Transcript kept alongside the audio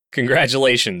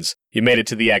Congratulations, you made it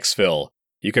to the Exfil.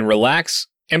 You can relax,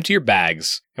 empty your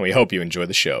bags, and we hope you enjoy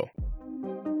the show.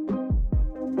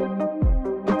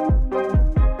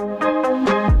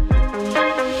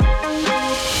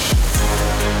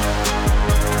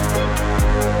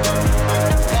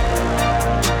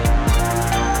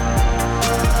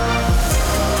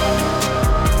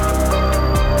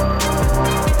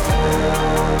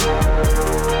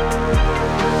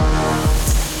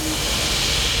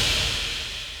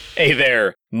 Hey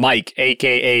there, Mike,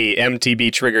 aka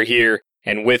MTB Trigger here,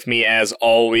 and with me as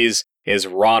always is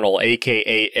Ronald,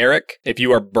 aka Eric. If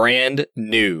you are brand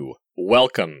new,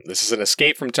 welcome. This is an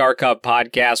Escape from Tarkov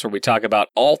podcast where we talk about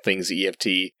all things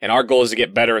EFT, and our goal is to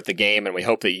get better at the game, and we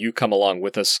hope that you come along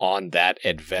with us on that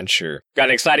adventure. Got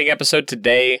an exciting episode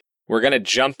today. We're going to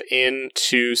jump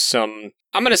into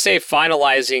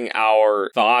finalizing our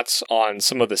thoughts on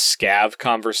some of the scav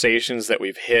conversations that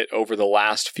we've hit over the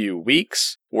last few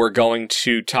weeks. We're going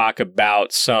to talk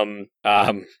about some,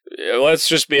 let's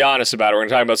just be honest about it. We're going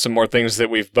to talk about some more things that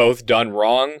we've both done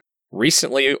wrong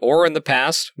recently or in the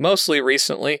past, mostly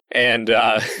recently, and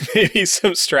maybe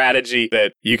some strategy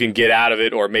that you can get out of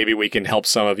it, or maybe we can help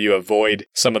some of you avoid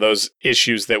some of those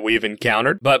issues that we've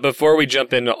encountered. But before we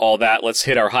jump into all that, let's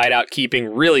hit our hideout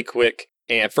keeping really quick.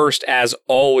 And first, as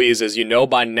always, as you know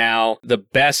by now, the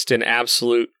best and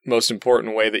absolute most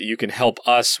important way that you can help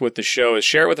us with the show is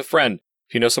share it with a friend.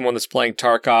 If you know someone that's playing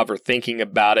Tarkov or thinking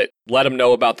about it, let them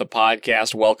know about the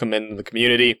podcast, welcome into the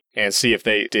community, and see if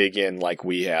they dig in like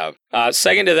we have.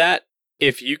 Second to that,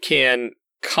 if you can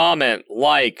comment,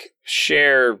 like,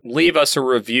 share, leave us a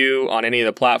review on any of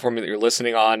the platforms that you're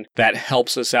listening on. That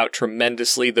helps us out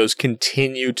tremendously. Those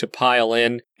continue to pile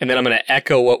in. And then I'm going to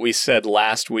echo what we said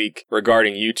last week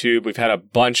regarding YouTube. We've had a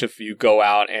bunch of you go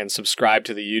out and subscribe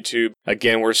to the YouTube.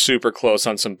 Again, we're super close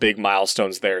on some big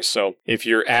milestones there. So if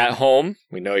you're at home,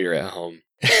 we know you're at home.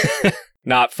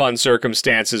 Not fun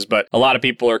circumstances, but a lot of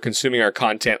people are consuming our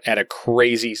content at a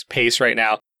crazy pace right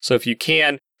now. So if you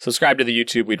can, subscribe to the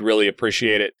YouTube. We'd really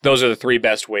appreciate it. Those are the three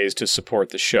best ways to support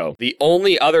the show. The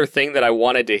only other thing that I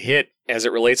wanted to hit as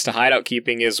it relates to hideout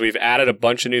keeping is we've added a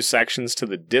bunch of new sections to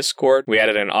the Discord. We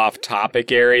added an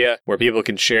off-topic area where people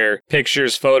can share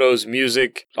pictures, photos,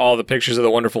 music, all the pictures of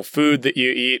the wonderful food that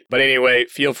you eat. But anyway,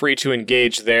 feel free to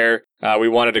engage there. We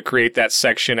wanted to create that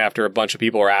section after a bunch of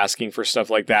people were asking for stuff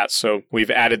like that, so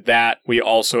we've added that. We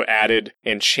also added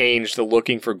and changed the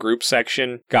looking for group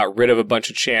section, got rid of a bunch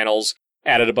of channels,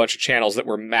 added a bunch of channels that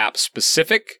were map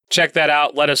specific. Check that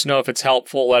out. Let us know if it's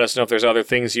helpful. Let us know if there's other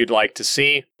things you'd like to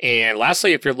see. And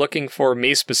lastly, if you're looking for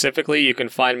me specifically, you can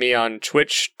find me on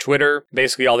Twitch, Twitter,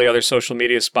 basically all the other social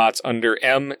media spots under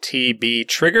MTB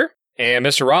Trigger. And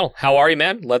Mr. Ronald, how are you,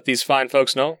 man? Let these fine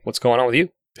folks know what's going on with you.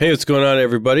 Hey, what's going on,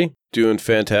 everybody? Doing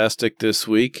fantastic this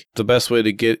week. The best way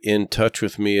to get in touch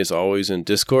with me is always in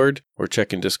Discord. We're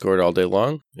checking Discord all day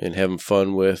long and having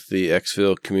fun with the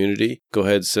Exfil community. Go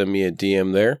ahead and send me a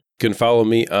DM there. You can follow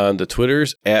me on the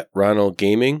Twitters at Ronald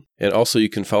Gaming. And also you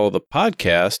can follow the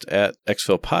podcast at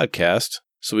Exfil Podcast.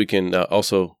 So we can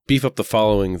also beef up the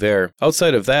following there.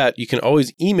 Outside of that, you can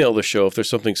always email the show if there's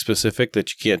something specific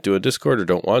that you can't do in Discord or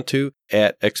don't want to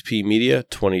at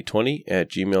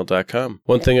xpmedia2020@gmail.com.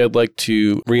 One thing I'd like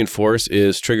to reinforce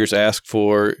is Trigger's ask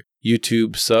for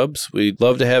YouTube subs. We'd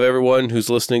love to have everyone who's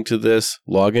listening to this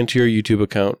log into your YouTube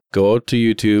account, go out to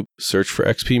YouTube, search for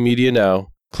XP Media Now,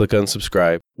 click on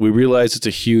subscribe. We realize it's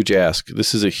a huge ask.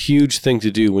 This is a huge thing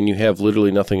to do when you have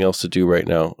literally nothing else to do right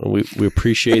now. And we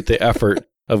appreciate the effort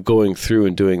of going through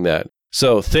and doing that.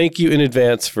 So thank you in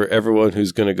advance for everyone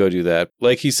who's going to go do that.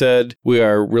 Like he said, we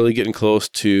are really getting close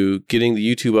to getting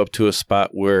the YouTube up to a spot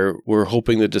where we're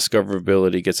hoping the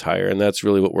discoverability gets higher. And that's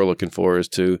really what we're looking for, is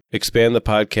to expand the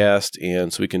podcast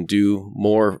and so we can do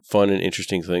more fun and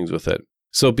interesting things with it.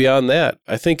 So beyond that,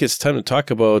 I think it's time to talk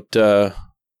about how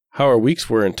our weeks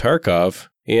were in Tarkov.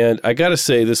 And I got to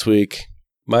say this week,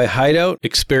 my hideout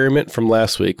experiment from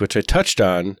last week, which I touched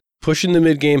on, pushing the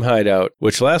mid-game hideout,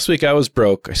 which last week I was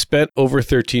broke. I spent over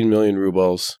 13 million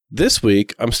rubles. This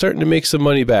week, I'm starting to make some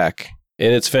money back,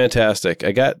 and it's fantastic.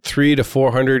 I got 300 to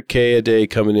 400K a day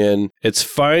coming in. It's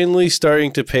finally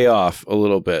starting to pay off a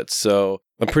little bit, so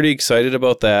I'm pretty excited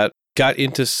about that. Got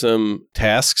into some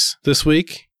tasks this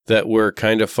week that were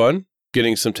kind of fun.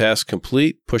 Getting some tasks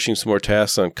complete, pushing some more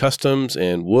tasks on customs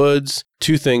and woods.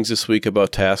 2 things this week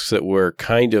about tasks that were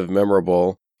kind of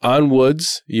memorable. On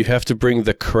woods, you have to bring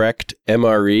the correct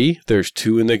MRE. There's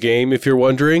 2 in the game, if you're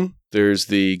wondering. There's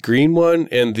the green one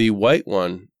and the white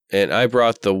one. And I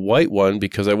brought the white one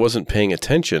because I wasn't paying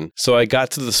attention. So I got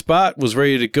to the spot, was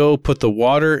ready to go, put the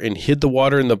water and hid the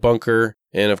water in the bunker.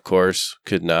 And of course,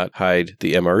 could not hide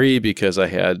the MRE because I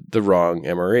had the wrong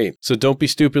MRE. So don't be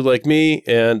stupid like me,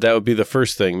 and that would be the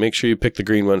first thing. Make sure you pick the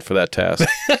green one for that task.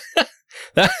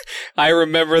 I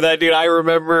remember that, dude. I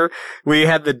remember we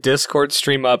had the Discord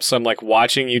stream up, so I'm like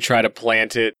watching you try to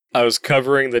plant it. I was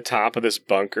covering the top of this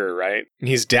bunker, right? And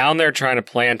he's down there trying to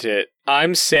plant it.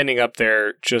 I'm standing up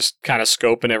there just kind of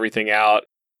scoping everything out.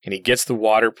 And he gets the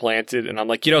water planted, and I'm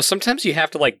like, sometimes you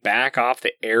have to like back off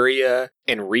the area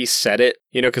and reset it,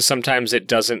 because sometimes it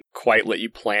doesn't quite let you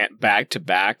plant back to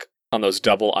back on those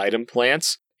double item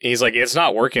plants. And he's like, it's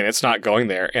not working, it's not going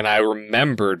there. And I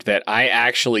remembered that I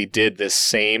actually did this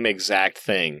same exact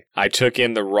thing. I took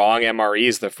in the wrong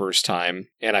MREs the first time,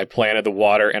 and I planted the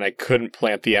water, and I couldn't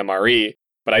plant the MRE.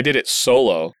 But I did it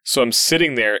solo. So I'm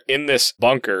sitting there in this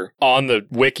bunker on the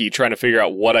wiki trying to figure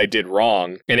out what I did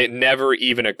wrong. And it never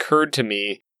even occurred to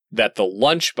me that the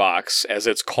lunchbox, as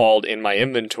it's called in my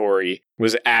inventory,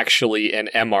 was actually an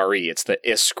MRE. It's the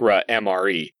Iskra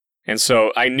MRE. And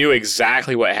so I knew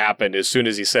exactly what happened as soon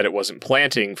as he said it wasn't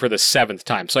planting for the 7th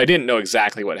time. So I didn't know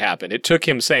exactly what happened. It took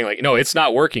him saying like, no, it's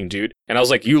not working, dude. And I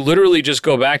was like, you literally just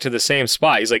go back to the same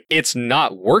spot. He's like, it's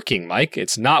not working, Mike.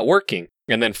 It's not working.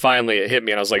 And then finally it hit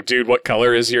me and I was like, dude, what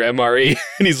color is your MRE?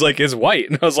 And he's like, it's white.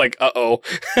 And I was like, uh-oh.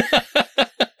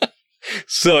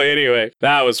 So anyway,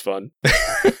 that was fun.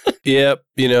 Yep.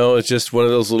 It's just one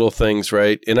of those little things,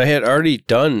 right? And I had already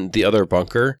done the other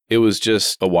bunker. It was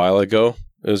just a while ago.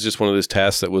 It was just one of those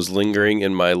tasks that was lingering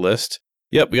in my list.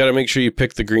 Yep, we got to make sure you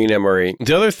pick the green MRE.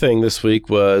 The other thing this week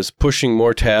was pushing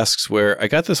more tasks where I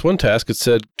got this one task. It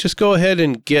said, just go ahead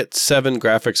and get 7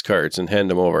 graphics cards and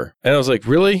hand them over. And I was like,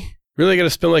 really? Really got to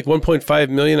spend like 1.5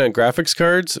 million on graphics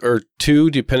cards, or 2,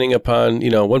 depending upon,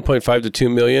 1.5 to 2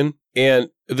 million. And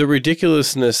the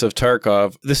ridiculousness of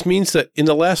Tarkov, this means that in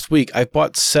the last week, I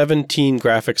bought 17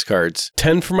 graphics cards,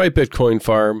 10 for my Bitcoin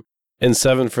farm and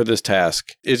 7 for this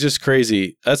task. It's just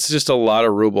crazy. That's just a lot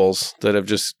of rubles that have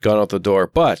just gone out the door.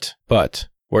 But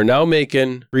we're now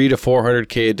making 300 to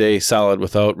 400K a day solid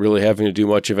without really having to do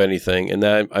much of anything. And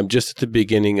that I'm just at the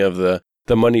beginning of the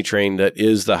money train that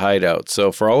is the hideout.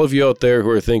 So for all of you out there who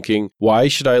are thinking, why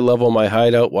should I level my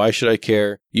hideout? Why should I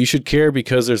care? You should care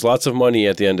because there's lots of money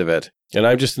at the end of it. And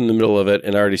I'm just in the middle of it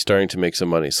and already starting to make some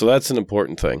money. So that's an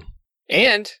important thing.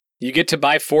 And you get to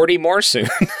buy 40 more soon.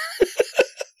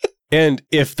 And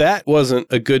if that wasn't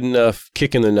a good enough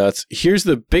kick in the nuts, here's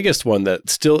the biggest one that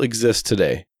still exists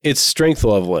today. It's strength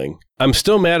leveling. I'm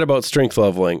still mad about strength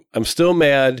leveling. I'm still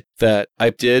mad that I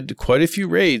did quite a few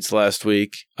raids last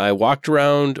week. I walked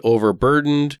around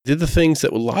overburdened, did the things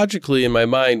that logically in my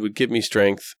mind would give me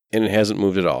strength, and it hasn't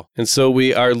moved at all. And so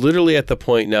we are literally at the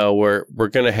point now where we're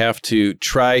going to have to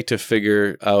try to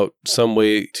figure out some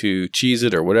way to cheese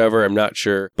it or whatever. I'm not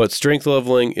sure. But strength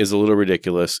leveling is a little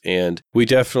ridiculous, and we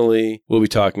definitely will be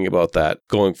talking about that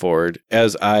going forward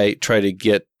as I try to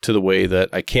get to the way that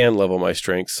I can level my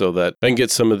strength so that I can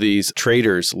get some of these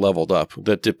traders leveled up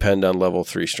that depend on level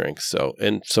 3 strength. So,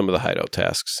 and some of the hideout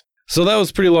tasks. So that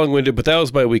was pretty long-winded, but that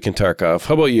was my week in Tarkov.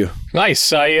 How about you?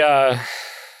 Nice. I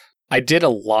did a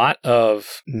lot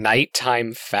of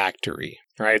Nighttime Factory,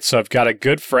 right? So I've got a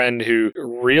good friend who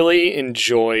really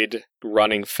enjoyed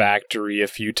running Factory a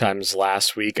few times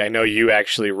last week. I know you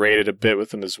actually raided a bit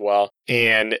with him as well.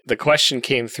 And the question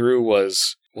came through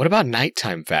was, what about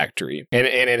Nighttime Factory? And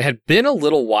it had been a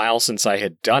little while since I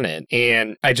had done it.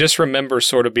 And I just remember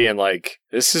sort of being like,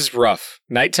 this is rough.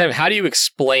 Nighttime, how do you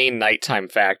explain Nighttime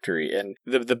Factory? And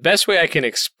the best way I can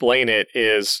explain it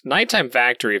is Nighttime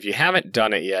Factory, if you haven't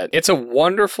done it yet, it's a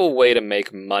wonderful way to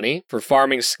make money for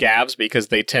farming scavs because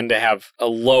they tend to have a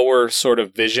lower sort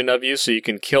of vision of you, so you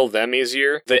can kill them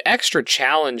easier. The extra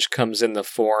challenge comes in the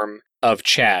form of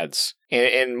Chads.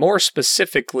 And more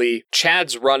specifically,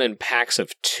 Chads run in packs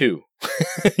of 2,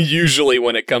 usually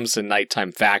when it comes to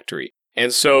Nighttime Factory.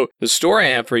 And so the story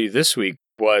I have for you this week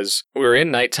was we were in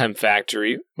Nighttime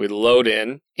Factory, we load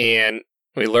in, and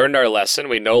we learned our lesson.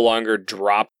 We no longer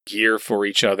drop gear for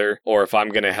each other, or if I'm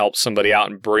going to help somebody out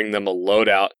and bring them a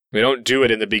loadout, we don't do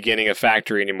it in the beginning of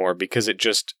Factory anymore because it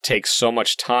just takes so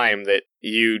much time that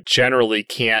you generally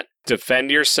can't defend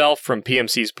yourself from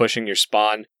PMCs pushing your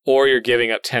spawn, or you're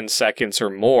giving up 10 seconds or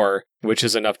more, which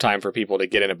is enough time for people to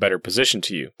get in a better position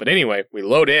to you. But anyway, we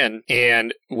load in,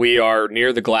 and we are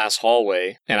near the glass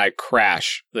hallway, and I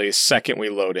crash the second we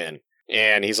load in.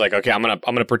 And he's like, okay, I'm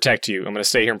gonna protect you. I'm gonna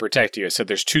stay here and protect you. I said,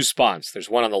 there's 2 spawns. There's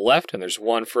one on the left, and there's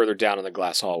one further down in the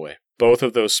glass hallway. Both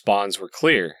of those spawns were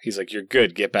clear. He's like, you're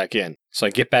good, get back in. So I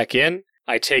get back in,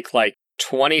 I take like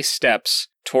 20 steps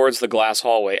towards the glass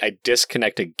hallway, I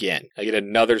disconnect again. I get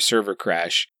another server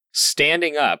crash,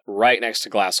 standing up right next to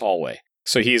glass hallway.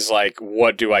 So he's like,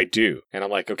 what do I do? And I'm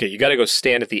like, okay, you got to go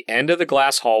stand at the end of the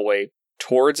glass hallway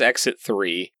towards exit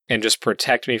 3 and just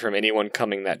protect me from anyone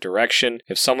coming that direction.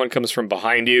 If someone comes from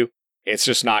behind you, it's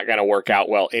just not going to work out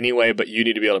well anyway, but you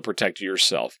need to be able to protect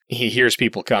yourself. He hears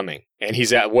people coming and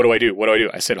he's at, what do I do? What do I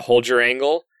do? I said, hold your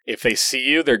angle. If they see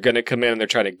you, they're going to come in and they're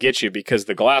trying to get you because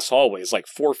the glass hallway is like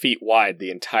 4 feet wide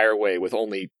the entire way with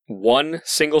only one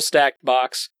single stacked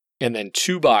box and then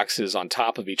 2 boxes on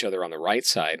top of each other on the right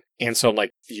side. And so I'm like,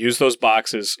 use those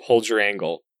boxes, hold your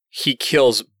angle. He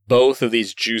kills both of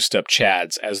these juiced up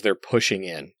Chads as they're pushing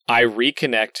in. I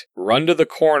reconnect, run to the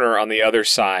corner on the other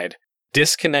side,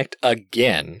 disconnect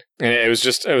again. And it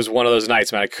was one of those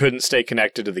nights, man. I couldn't stay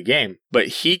connected to the game. But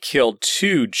he killed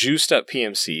 2 juiced up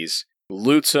PMCs,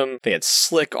 loots them. They had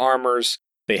slick armors.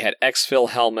 They had exfil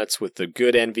helmets with the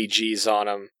good NVGs on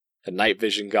them, the night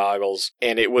vision goggles.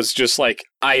 And it was just like,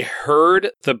 I heard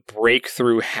the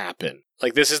breakthrough happen.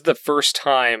 Like, this is the first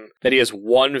time that he has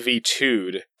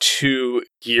 1v2'd 2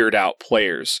 geared out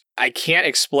players. I can't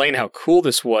explain how cool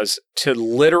this was to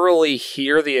literally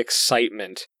hear the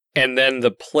excitement and then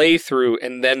the playthrough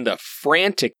and then the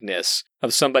franticness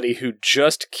of somebody who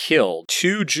just killed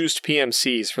 2 juiced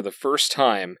PMCs for the first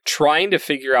time, trying to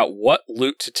figure out what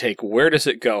loot to take, where does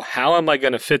it go, how am I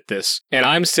going to fit this? And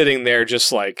I'm sitting there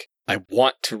just like, I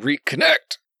want to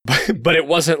reconnect. But it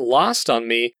wasn't lost on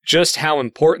me just how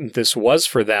important this was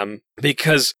for them,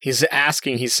 because he's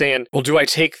saying, well, do I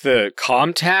take the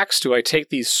Comtacs? Do I take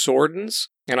these Swordens?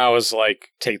 And I was like,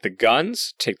 take the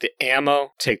guns, take the ammo,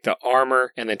 take the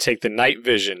armor, and then take the night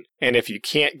vision. And if you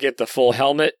can't get the full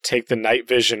helmet, take the night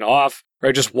vision off.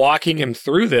 Right, just walking him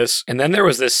through this. And then there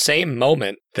was this same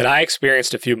moment that I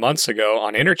experienced a few months ago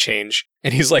on Interchange.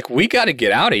 And he's like, we got to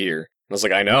get out of here. I was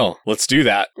like, I know, let's do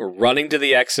that. We're running to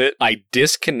the exit. I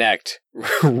disconnect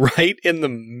right in the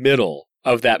middle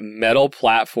of that metal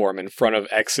platform in front of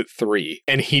exit 3.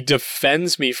 And he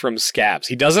defends me from scabs.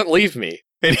 He doesn't leave me.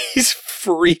 And he's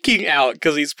freaking out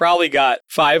because he's probably got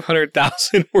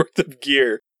 500,000 worth of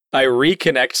gear. I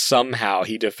reconnect somehow.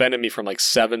 He defended me from like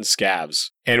 7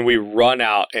 scabs. And we run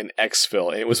out and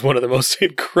exfil. And it was one of the most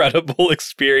incredible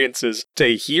experiences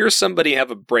to hear somebody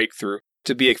have a breakthrough,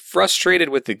 to be frustrated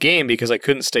with the game because I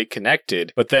couldn't stay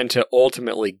connected, but then to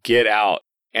ultimately get out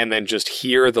and then just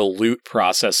hear the loot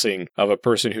processing of a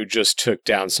person who just took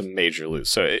down some major loot.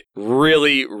 So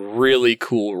really, really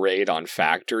cool raid on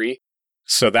Factory.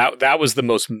 So that was the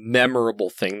most memorable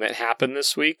thing that happened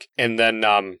this week. And then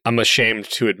I'm ashamed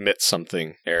to admit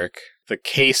something, Eric. The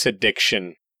case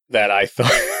addiction that I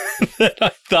thought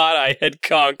I had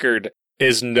conquered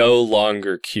is no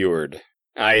longer cured.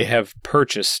 I have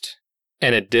purchased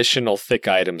an additional Thick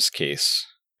Items case.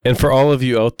 And for all of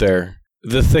you out there,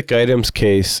 the Thick Items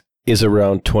case is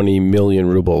around 20 million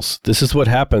rubles. This is what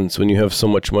happens when you have so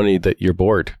much money that you're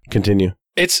bored. Continue.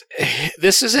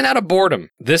 This isn't out of boredom.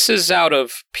 This is out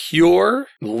of pure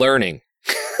learning.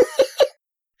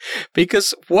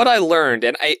 Because what I learned,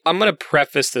 and I'm going to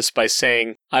preface this by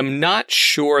saying, I'm not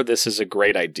sure this is a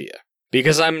great idea.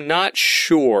 Because I'm not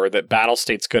sure that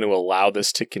Battlestate's going to allow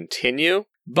this to continue.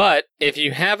 But if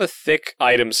you have a Thick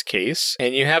Items case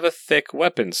and you have a Thick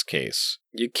Weapons case,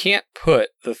 you can't put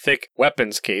the Thick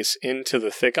Weapons case into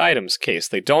the Thick Items case.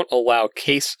 They don't allow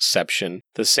caseception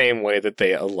the same way that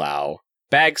they allow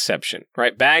bagception,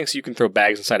 right? Bags, you can throw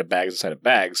bags inside of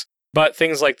bags. But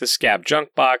things like the Scab Junk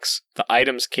Box, the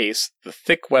Items case, the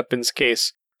Thick Weapons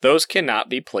case, those cannot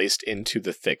be placed into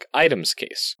the Thick Items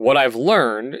case. What I've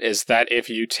learned is that if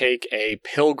you take a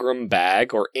Pilgrim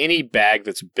bag or any bag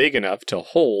that's big enough to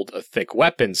hold a Thick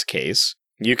Weapons case,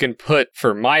 you can put,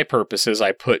 for my purposes,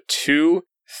 I put 2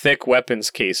 Thick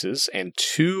Weapons cases and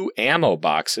 2 ammo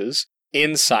boxes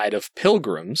inside of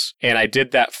Pilgrims. And I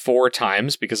did that 4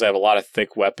 times because I have a lot of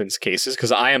Thick Weapons cases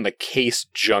because I am a case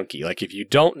junkie. Like, if you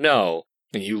don't know,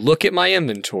 and you look at my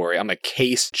inventory, I'm a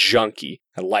case junkie.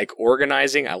 I like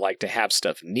organizing. I like to have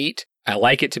stuff neat. I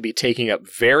like it to be taking up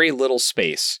very little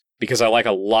space because I like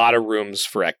a lot of rooms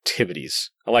for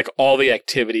activities. I like all the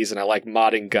activities and I like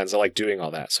modding guns. I like doing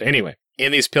all that. So anyway,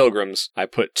 in these Pilgrims, I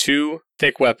put 2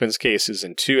 Thick Weapons cases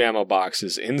and 2 ammo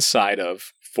boxes inside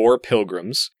of 4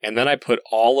 Pilgrims. And then I put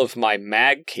all of my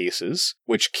mag cases,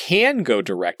 which can go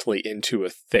directly into a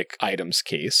Thick Items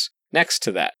case, next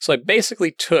to that. So I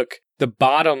basically took the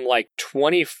bottom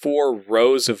 24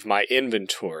 rows of my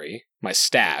inventory, my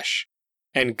stash,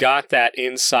 and got that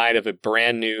inside of a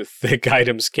brand new Thick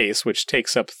Items case, which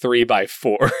takes up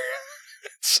 3x4.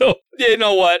 So, you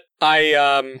know what? I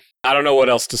don't know what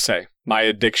else to say. My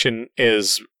addiction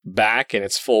is back and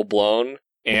it's full blown.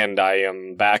 and I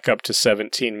am back up to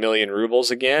 17 million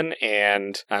rubles again,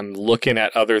 and I'm looking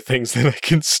at other things that I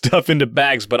can stuff into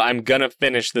bags, but I'm gonna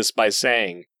finish this by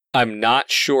saying I'm not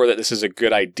sure that this is a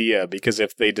good idea, because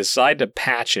if they decide to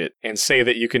patch it and say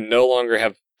that you can no longer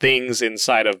have things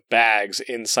inside of bags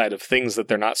inside of things that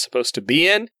they're not supposed to be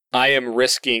in, I am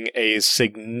risking a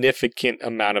significant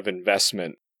amount of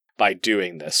investment by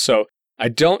doing this. So I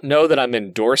don't know that I'm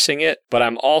endorsing it, but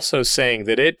I'm also saying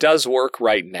that it does work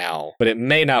right now, but it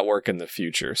may not work in the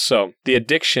future. So the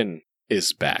addiction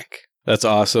is back. That's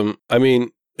awesome. I mean,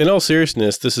 in all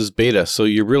seriousness, this is beta, so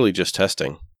you're really just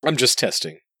testing. I'm just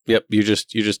testing. Yep, you're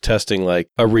just testing like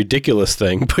a ridiculous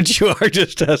thing, but you are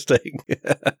just testing.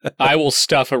 I will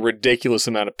stuff a ridiculous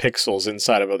amount of pixels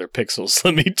inside of other pixels,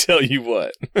 let me tell you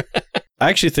what. I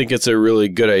actually think it's a really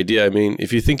good idea. I mean,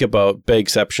 if you think about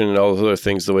Bagception and all those other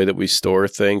things, the way that we store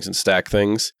things and stack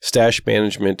things, stash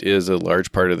management is a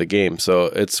large part of the game. So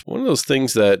it's one of those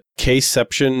things that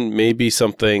Caseception may be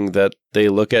something that they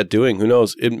look at doing. Who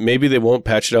knows? Maybe they won't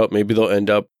patch it out. Maybe they'll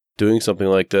end up doing something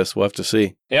like this. We'll have to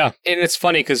see. Yeah. And it's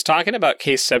funny because talking about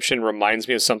Caseception reminds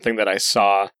me of something that I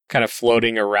saw kind of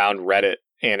floating around Reddit.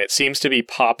 And it seems to be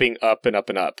popping up and up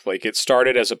and up. Like it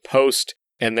started as a post,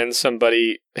 and then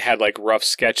somebody had like rough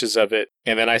sketches of it,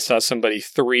 and then I saw somebody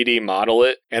 3D model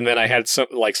it, and then I had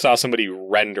saw somebody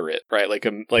render it, right?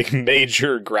 Like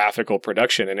major graphical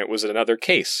production, and it was another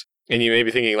case. And you may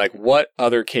be thinking like, what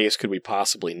other case could we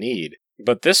possibly need?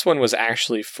 But this one was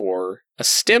actually for a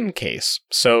stim case.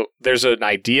 So there's an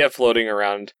idea floating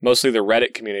around mostly the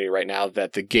Reddit community right now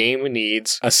that the game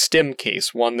needs a stim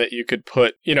case, one that you could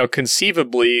put,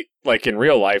 conceivably, like in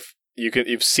real life,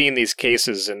 you've seen these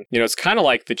cases, and it's kind of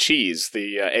like the cheese,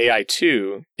 the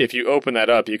AI2. If you open that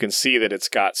up, you can see that it's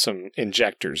got some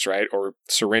injectors, right, or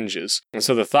syringes. And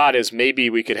so the thought is maybe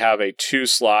we could have a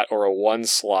 2-slot or a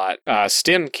 1-slot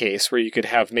stim case where you could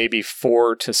have maybe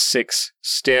 4 to 6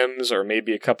 stems, or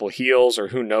maybe a couple heals, or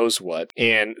who knows what.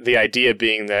 And the idea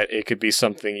being that it could be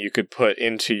something you could put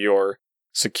into your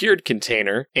secured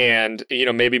container, and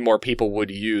maybe more people would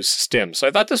use stems. So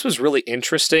I thought this was really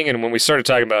interesting, and when we started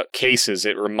talking about cases,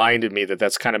 it reminded me that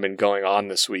that's kind of been going on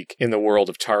this week in the world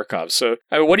of Tarkov. So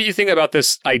what do you think about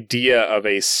this idea of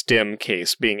a stem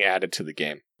case being added to the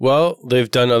game? Well,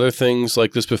 they've done other things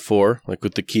like this before, like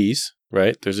with the keys,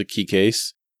 right? There's a key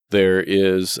case. There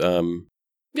is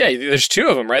yeah, there's 2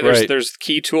 of them, right? There's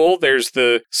Key Tool, there's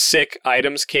the Sick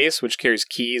Items case, which carries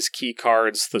keys, key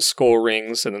cards, the skull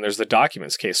rings, and then there's the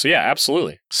Documents case. So yeah,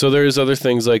 absolutely. So there's other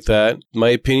things like that. My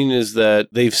opinion is that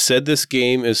they've said this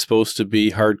game is supposed to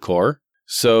be hardcore.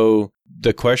 So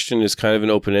the question is kind of an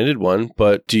open-ended one,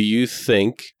 but do you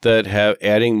think that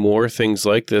adding more things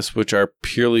like this, which are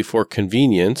purely for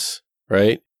convenience,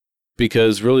 right?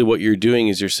 Because really what you're doing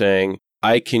is you're saying,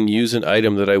 I can use an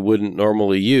item that I wouldn't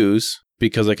normally use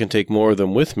because I can take more of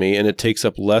them with me, and it takes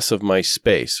up less of my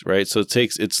space, right? So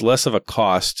it's less of a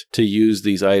cost to use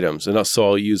these items, and so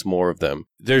I'll use more of them.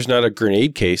 There's not a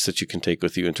grenade case that you can take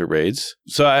with you into raids.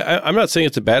 So I'm not saying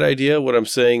it's a bad idea. What I'm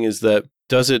saying is that,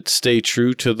 does it stay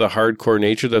true to the hardcore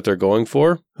nature that they're going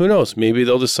for? Who knows? Maybe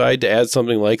they'll decide to add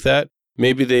something like that.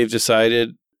 Maybe they've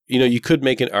decided, you could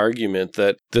make an argument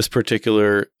that this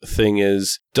particular thing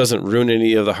doesn't ruin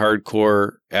any of the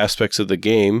hardcore aspects of the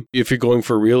game. If you're going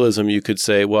for realism, you could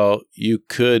say, well, you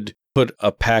could put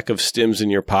a pack of stims in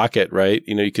your pocket, right?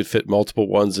 You could fit multiple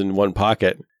ones in one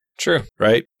pocket. True.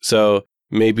 Right? So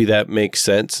maybe that makes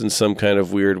sense in some kind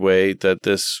of weird way that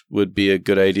this would be a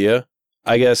good idea.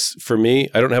 I guess for me,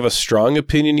 I don't have a strong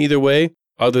opinion either way,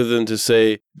 other than to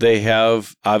say they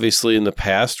have obviously in the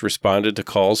past responded to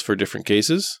calls for different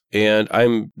cases. And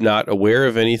I'm not aware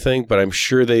of anything, but I'm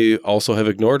sure they also have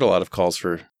ignored a lot of calls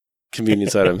for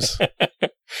convenience items.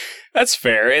 That's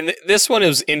fair. And this one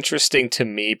is interesting to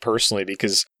me personally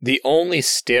because the only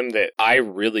stim that I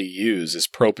really use is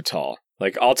Propital.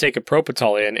 Like, I'll take a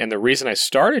Propital in, and the reason I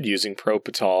started using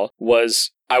Propital was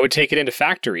I would take it into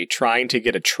factory trying to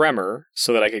get a tremor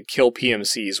so that I could kill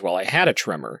PMCs while I had a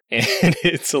tremor. And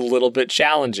it's a little bit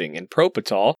challenging. And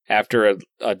Propital, after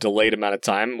a delayed amount of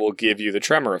time, will give you the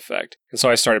tremor effect. And so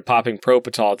I started popping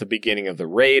Propital at the beginning of the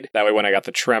raid. That way, when I got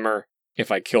the tremor,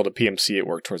 if I killed a PMC, it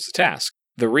worked towards the task.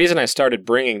 The reason I started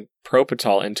bringing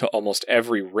Propital into almost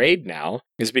every raid now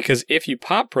is because if you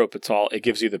pop Propital, it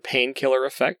gives you the painkiller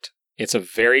effect. It's a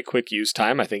very quick use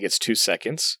time. I think it's 2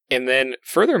 seconds. And then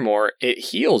furthermore, it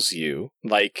heals you.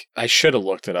 Like, I should have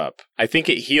looked it up. I think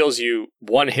it heals you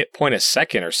 1 hit point a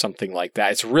second or something like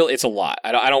that. It's a lot.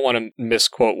 I don't want to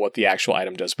misquote what the actual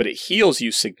item does, but it heals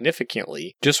you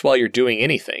significantly just while you're doing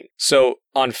anything. So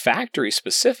on factory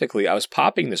specifically, I was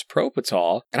popping this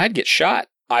Propital and I'd get shot.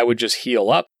 I would just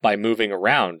heal up by moving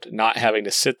around, not having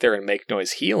to sit there and make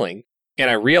noise healing. And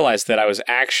I realized that I was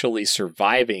actually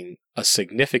surviving a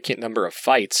significant number of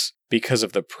fights because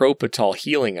of the Propital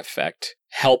healing effect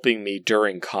helping me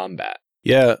during combat.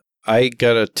 Yeah, I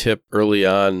got a tip early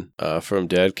on from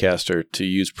Dadcaster to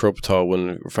use Propital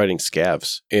when we're fighting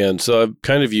scavs. And so I've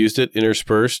kind of used it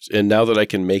interspersed. And now that I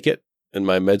can make it in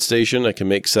my med station, I can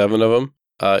make 7 of them.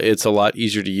 It's a lot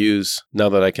easier to use now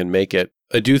that I can make it.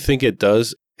 I do think it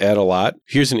does add a lot.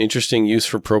 Here's an interesting use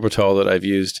for Propital that I've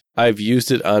used. I've used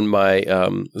it on my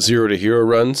 0 to hero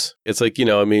runs. It's like,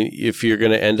 if you're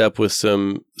going to end up with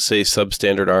some, say,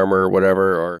 substandard armor or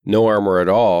whatever, or no armor at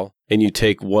all, and you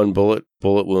take 1 bullet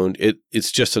wound,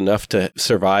 it's just enough to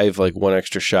survive like 1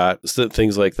 extra shot,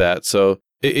 things like that. So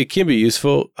it can be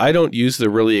useful. I don't use the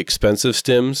really expensive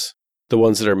stims. The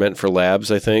ones that are meant for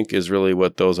labs, I think, is really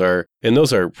what those are. And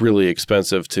those are really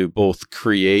expensive to both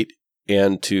create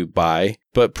and to buy.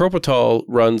 But Propital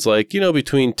runs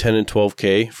between 10 and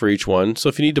 12K for each one. So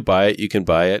if you need to buy it, you can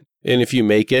buy it. And if you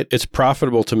make it, it's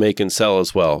profitable to make and sell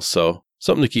as well. So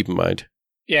something to keep in mind.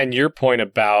 Yeah, and your point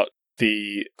about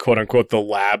the quote-unquote the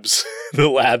labs, the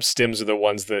lab stims are the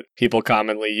ones that people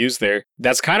commonly use there.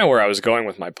 That's kind of where I was going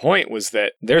with my point, was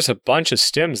that there's a bunch of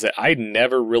stims that I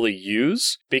never really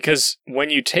use, because when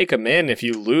you take them in, if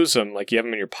you lose them, like you have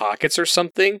them in your pockets or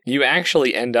something, you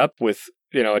actually end up with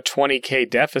a 20K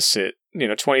deficit,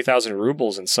 20,000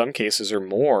 rubles in some cases or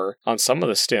more on some of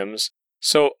the stims.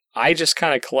 So I just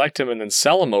kind of collect them and then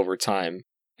sell them over time.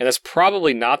 And that's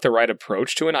probably not the right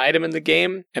approach to an item in the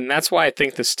game. And that's why I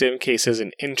think the stim case is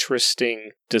an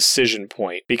interesting decision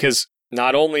point, because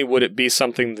not only would it be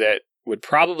something that would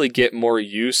probably get more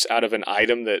use out of an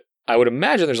item that I would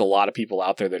imagine there's a lot of people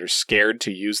out there that are scared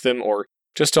to use them or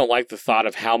just don't like the thought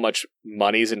of how much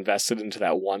money's invested into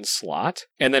that one slot.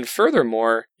 And then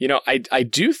furthermore, I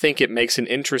do think it makes an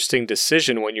interesting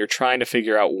decision when you're trying to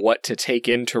figure out what to take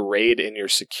into raid in your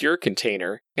secure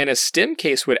container. And a stim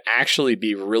case would actually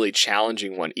be a really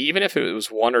challenging one, even if it was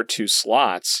 1 or 2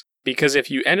 slots. Because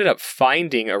if you ended up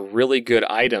finding a really good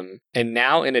item, and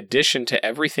now in addition to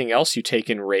everything else you take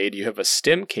in raid, you have a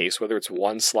stim case, whether it's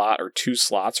 1 slot or 2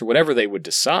 slots or whatever they would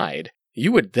decide,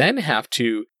 you would then have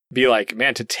to be like,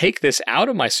 man, to take this out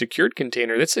of my secured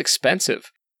container, that's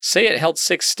expensive. Say it held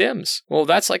 6 stims. Well,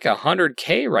 that's like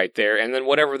 100K right there, and then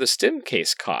whatever the stim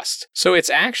case cost. So it's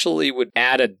actually would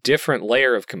add a different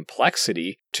layer of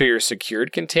complexity to your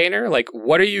secured container. Like,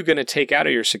 what are you going to take out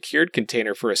of your secured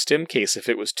container for a stim case if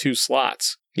it was 2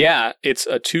 slots? Yeah, it's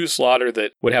a 2-slotter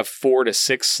that would have 4 to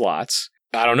 6 slots.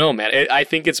 I don't know, man. I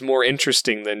think it's more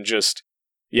interesting than just,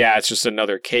 it's just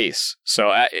another case.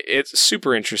 So it's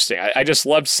super interesting. I just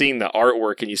love seeing the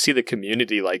artwork, and you see the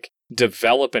community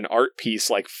develop an art piece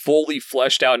fully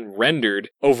fleshed out and rendered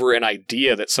over an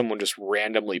idea that someone just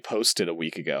randomly posted a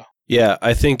week ago. Yeah,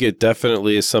 I think it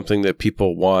definitely is something that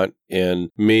people want, and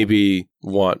maybe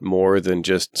want more than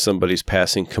just somebody's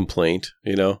passing complaint,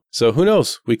 So who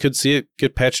knows? We could see it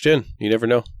get patched in. You never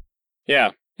know. Yeah.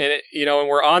 And, and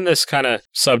we're on this kind of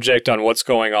subject on what's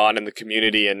going on in the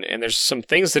community, and there's some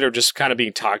things that are just kind of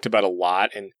being talked about a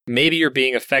lot, and maybe you're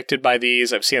being affected by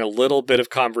these. I've seen a little bit of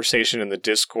conversation in the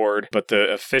Discord, but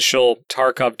the official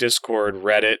Tarkov Discord,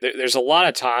 Reddit, there's a lot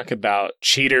of talk about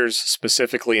cheaters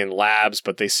specifically in labs,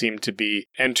 but they seem to be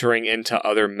entering into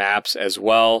other maps as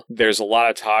well. There's a lot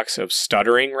of talks of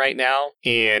stuttering right now,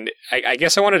 and I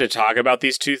guess I wanted to talk about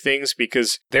these two things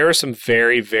because there are some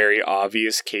very, very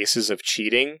obvious cases of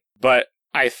cheating. But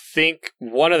I think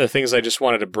one of the things I just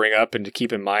wanted to bring up and to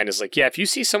keep in mind is if you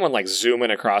see someone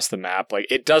zooming across the map,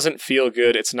 it doesn't feel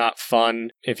good. It's not fun.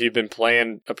 If you've been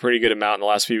playing a pretty good amount in the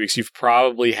last few weeks, you've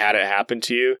probably had it happen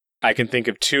to you. I can think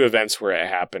of 2 events where it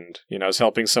happened. I was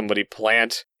helping somebody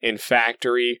plant in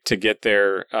factory to get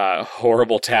their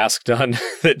horrible task done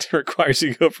that requires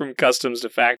you to go from customs to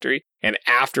factory. And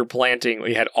after planting,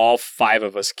 we had all 5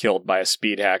 of us killed by a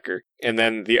speed hacker. And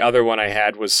then the other one I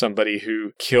had was somebody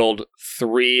who killed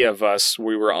 3 of us.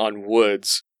 We were on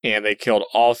woods, and they killed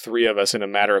all 3 of us in a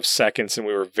matter of seconds, and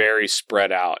we were very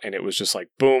spread out. And it was just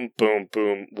boom, boom,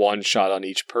 boom, 1 shot on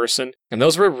each person. And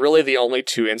those were really the only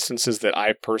 2 instances that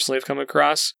I personally have come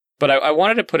across. But I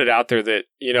wanted to put it out there that,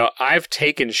 I've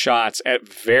taken shots at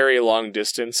very long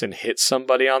distance and hit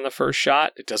somebody on the first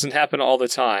shot. It doesn't happen all the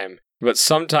time. But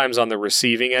sometimes on the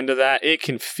receiving end of that, it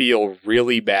can feel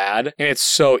really bad. And it's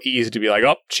so easy to be like,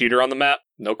 oh, cheater on the map.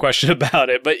 No question about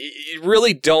it. But you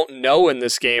really don't know in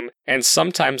this game. And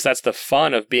sometimes that's the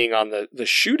fun of being on the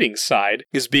shooting side,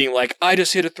 is being like, I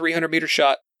just hit a 300-meter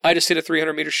shot. I just hit a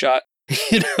 300-meter shot.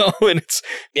 And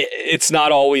it's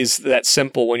not always that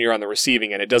simple when you're on the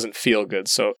receiving end. It doesn't feel good.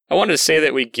 So I wanted to say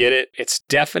that we get it. It's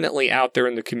definitely out there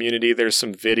in the community. There's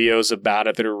some videos about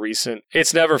it that are recent.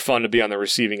 It's never fun to be on the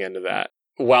receiving end of that.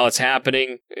 While it's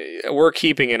happening, we're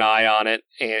keeping an eye on it.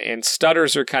 And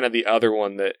stutters are kind of the other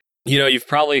one that, you've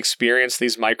probably experienced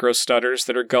these micro stutters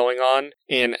that are going on,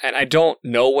 and I don't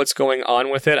know what's going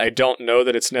on with it. I don't know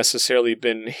that it's necessarily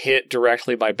been hit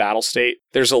directly by Battlestate.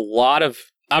 There's a lot of,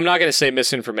 I'm not going to say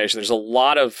misinformation, there's a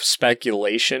lot of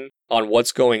speculation on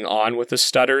what's going on with the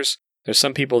stutters. There's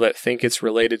some people that think it's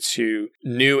related to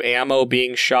new ammo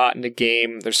being shot in the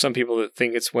game. There's some people that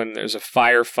think it's when there's a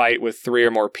firefight with 3 or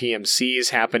more PMCs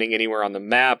happening anywhere on the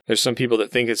map. There's some people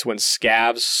that think it's when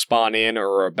scavs spawn in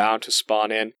or are about to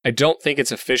spawn in. I don't think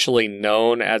it's officially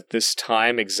known at this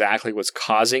time exactly what's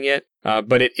causing it.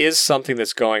 But it is something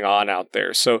that's going on out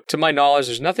there. So to my knowledge,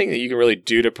 there's nothing that you can really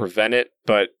do to prevent it,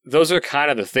 but those are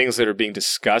kind of the things that are being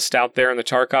discussed out there in the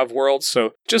Tarkov world.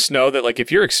 So just know that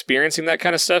if you're experiencing that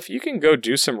kind of stuff, you can go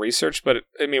do some research, but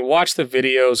watch the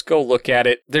videos, go look at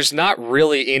it. There's not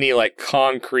really any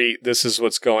concrete, this is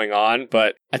what's going on,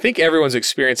 but I think everyone's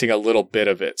experiencing a little bit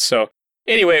of it. So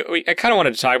anyway, I kind of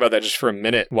wanted to talk about that just for a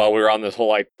minute while we were on this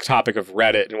whole topic of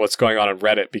Reddit and what's going on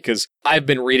Reddit, because I've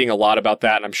been reading a lot about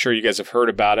that, and I'm sure you guys have heard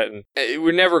about it. And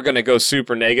we're never going to go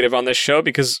super negative on this show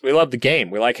because we love the game.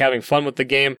 We like having fun with the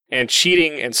game, and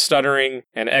cheating and stuttering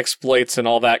and exploits and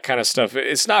all that kind of stuff.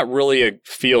 It's not really a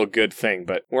feel-good thing,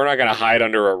 but we're not going to hide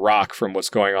under a rock from what's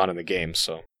going on in the game.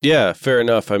 So yeah, fair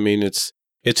enough.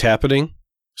 It's happening,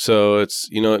 so it's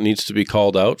it needs to be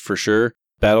called out for sure.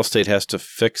 Battlestate has to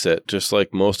fix it, just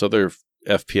like most other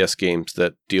FPS games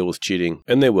that deal with cheating,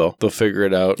 and they will. They'll figure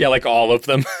it out. Yeah, like all of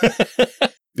them.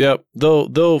 Yep,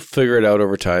 they'll figure it out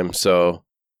over time. So,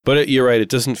 but you're right. It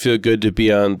doesn't feel good to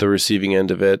be on the receiving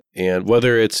end of it, and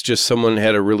whether it's just someone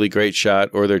had a really great shot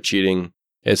or they're cheating,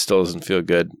 it still doesn't feel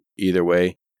good either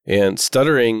way. And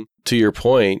stuttering, to your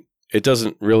point, it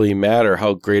doesn't really matter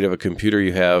how great of a computer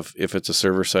you have if it's a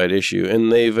server-side issue,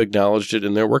 and they've acknowledged it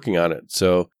and they're working on it.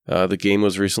 So the game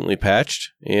was recently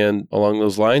patched, and along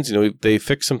those lines, they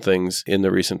fixed some things in the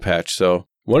recent patch. So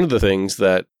one of the things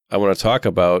that I want to talk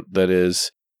about that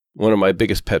is one of my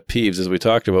biggest pet peeves, as we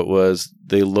talked about, was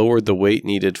they lowered the weight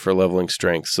needed for leveling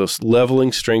strength. So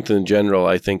leveling strength in general,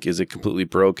 I think, is a completely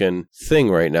broken thing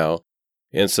right now.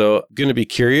 And so I'm going to be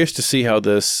curious to see how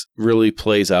this really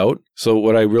plays out. So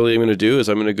what I really am going to do is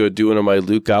I'm going to go do one of my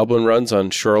loot goblin runs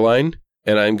on Shoreline,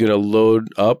 and I'm going to load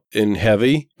up in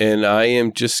heavy, and I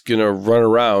am just going to run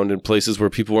around in places where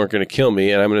people weren't going to kill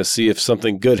me, and I'm going to see if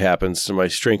something good happens to my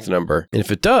strength number. And if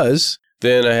it does,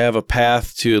 then I have a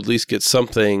path to at least get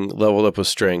something leveled up with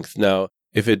strength. Now,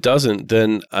 if it doesn't,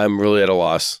 then I'm really at a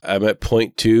loss. I'm at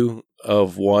 0.2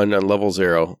 of 1 on level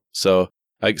 0. So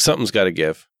something's got to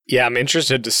give. Yeah, I'm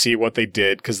interested to see what they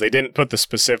did, because they didn't put the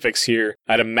specifics here.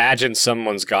 I'd imagine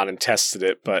someone's gone and tested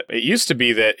it, but it used to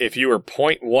be that if you were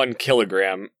 0.1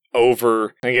 kilogram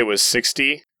over, I think it was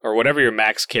 60, or whatever your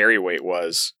max carry weight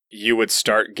was, you would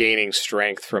start gaining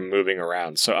strength from moving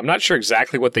around. So I'm not sure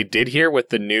exactly what they did here with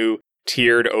the new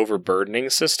tiered overburdening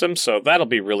system, so that'll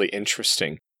be really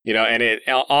interesting. And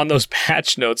on those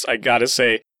patch notes, I gotta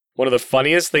say, one of the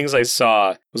funniest things I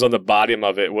saw was on the bottom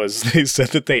of it was they said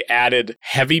that they added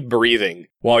heavy breathing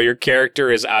while your character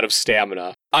is out of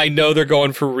stamina. I know they're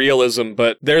going for realism,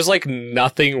 but there's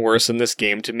nothing worse in this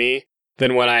game to me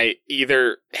than when I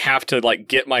either have to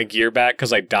get my gear back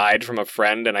because I died from a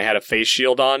friend and I had a face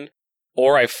shield on,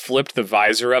 or I flipped the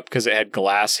visor up because it had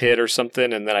glass hit or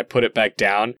something, and then I put it back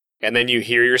down, and then you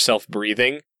hear yourself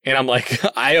breathing. And I'm like,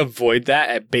 I avoid that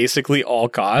at basically all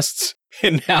costs.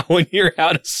 And now when you're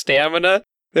out of stamina,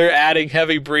 they're adding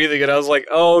heavy breathing. And I was like,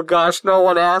 oh gosh, no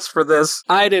one asked for this.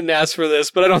 I didn't ask for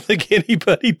this, but I don't think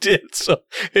anybody did. So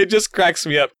it just cracks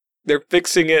me up. They're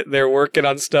fixing it. They're working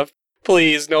on stuff.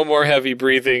 Please, no more heavy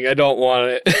breathing. I don't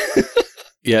want it.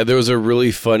 Yeah, there was a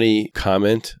really funny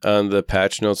comment on the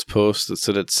patch notes post that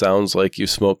said it sounds like you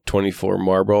smoked 24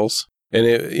 Marlboros. And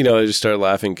I just started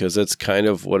laughing because that's kind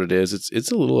of what it is.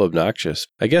 It's a little obnoxious.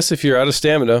 I guess if you're out of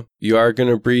stamina, you are going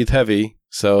to breathe heavy.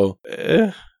 So,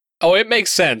 Oh, it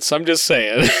makes sense. I'm just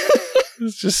saying.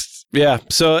 It's just, yeah.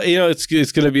 So, it's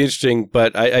going to be interesting,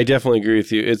 but I definitely agree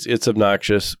with you. It's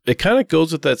obnoxious. It kind of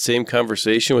goes with that same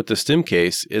conversation with the stim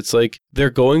case. It's like they're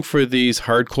going for these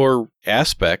hardcore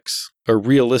aspects or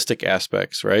realistic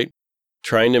aspects, right?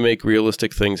 Trying to make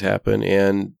realistic things happen.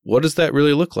 And what does that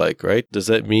really look like, right? Does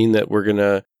that mean that we're going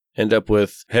to end up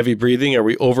with heavy breathing? Are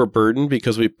we overburdened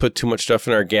because we put too much stuff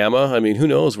in our gamma? I mean, who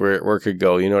knows where it could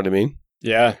go? You know what I mean?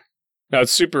 Yeah. No,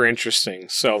 it's super interesting.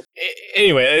 So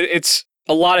anyway, it's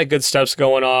a lot of good stuff's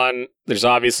going on. There's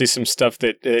obviously some stuff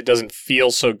that it doesn't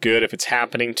feel so good if it's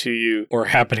happening to you or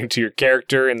happening to your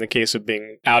character in the case of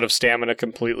being out of stamina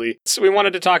completely. So we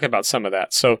wanted to talk about some of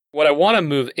that. So what I want to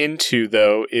move into,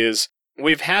 though, is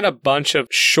we've had a bunch of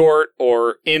short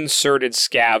or inserted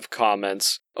scav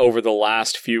comments over the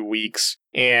last few weeks.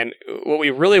 And what we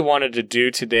really wanted to do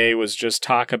today was just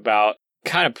talk about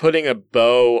kind of putting a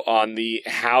bow on the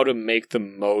how to make the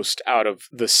most out of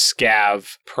the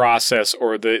scav process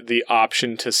or the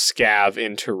option to scav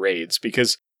into raids.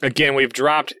 Because again, we've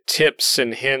dropped tips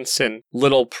and hints and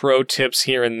little pro tips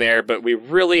here and there, but we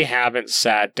really haven't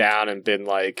sat down and been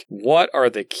like, what are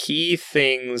the key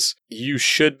things you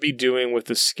should be doing with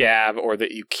the scav or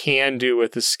that you can do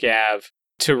with the scav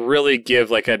to really give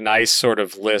like a nice sort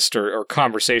of list or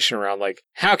conversation around like,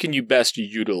 how can you best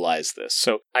utilize this?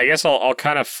 So I guess I'll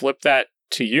kind of flip that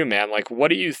to you, man. Like, what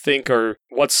do you think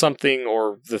what's something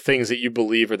or the things that you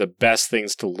believe are the best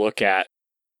things to look at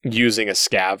using a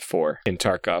scav for in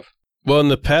Tarkov? Well, in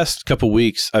the past couple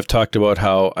weeks, I've talked about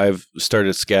how I've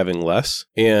started scavving less.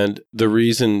 And the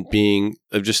reason being,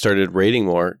 I've just started raiding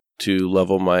more to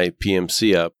level my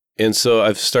PMC up. And so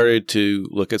I've started to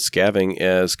look at scavving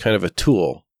as kind of a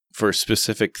tool for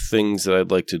specific things that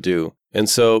I'd like to do. And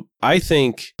so I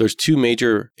think there's two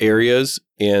major areas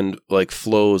and like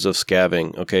flows of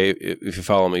scavving. Okay, if you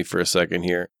follow me for a second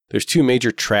here. There's two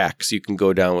major tracks you can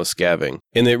go down with scavving.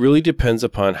 And it really depends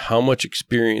upon how much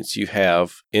experience you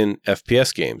have in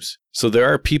FPS games. So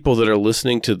there are people that are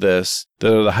listening to this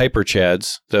that are the hyper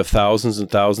chads that have thousands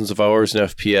and thousands of hours in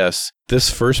FPS.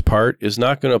 This first part is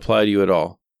not going to apply to you at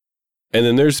all. And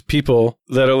then there's people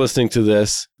that are listening to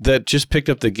this that just picked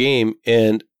up the game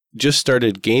and just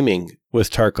started gaming with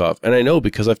Tarkov. And I know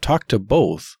because I've talked to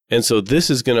both. And so this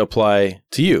is going to apply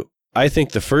to you. I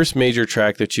think the first major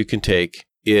track that you can take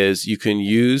is you can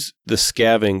use the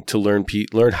scavving to learn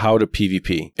how to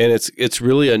PvP. And it's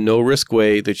really a no-risk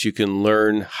way that you can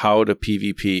learn how to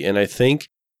PvP. And I think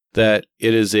that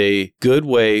it is a good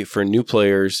way for new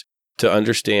players to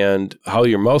understand how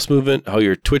your mouse movement, how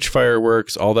your twitch fire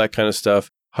works, all that kind of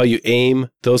stuff, how you aim,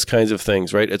 those kinds of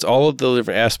things, right? It's all of the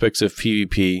different aspects of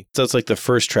PvP. So that's like the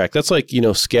first track. That's like,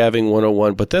 scavving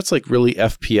 101, but that's like really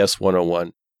FPS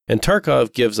 101. And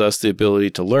Tarkov gives us the ability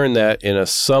to learn that in a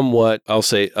somewhat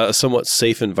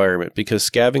safe environment, because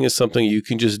scavving is something you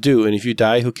can just do. And if you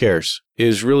die, who cares?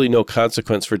 There's really no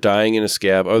consequence for dying in a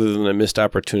scav other than a missed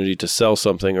opportunity to sell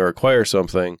something or acquire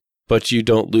something, but you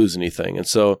don't lose anything. And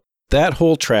so that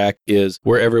whole track is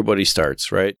where everybody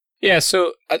starts, right? Yeah,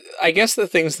 so I guess the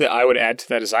things that I would add to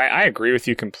that is I agree with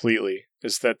you completely,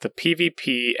 is that the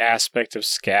PvP aspect of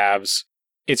scavs,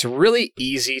 it's really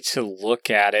easy to look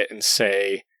at it and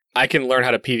say, I can learn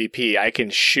how to PvP, I can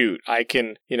shoot, I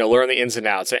can, learn the ins and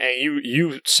outs. And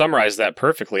you summarized that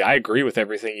perfectly. I agree with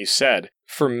everything you said.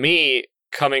 For me,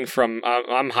 coming from,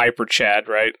 I'm hyper Chad,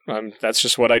 right? That's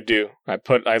just what I do.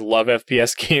 I love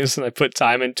FPS games and I put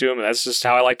time into them, and that's just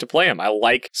how I like to play them. I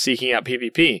like seeking out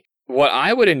PvP. What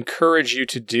I would encourage you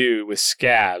to do with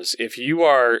scavs, if you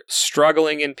are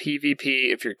struggling in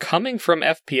PvP, if you're coming from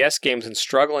FPS games and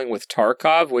struggling with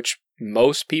Tarkov, which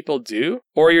most people do,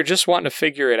 or you're just wanting to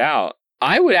figure it out,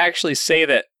 I would actually say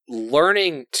that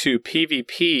learning to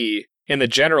PvP in the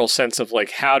general sense of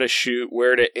like how to shoot,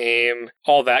 where to aim,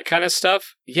 all that kind of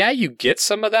stuff, yeah, you get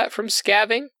some of that from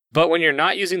scavving, but when you're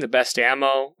not using the best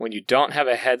ammo, when you don't have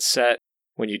a headset,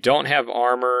 when you don't have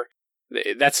armor,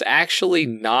 that's actually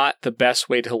not the best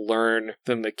way to learn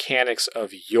the mechanics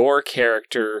of your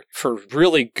character for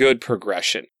really good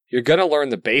progression. You're going to learn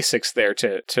the basics there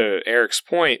to Eric's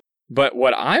point, but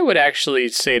what I would actually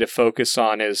say to focus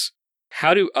on is,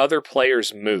 how do other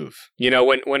players move?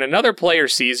 When another player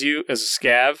sees you as a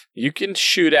scav, you can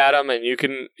shoot at them and you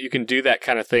can do that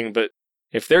kind of thing, but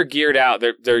if they're geared out,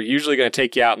 they're usually going to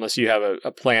take you out unless you have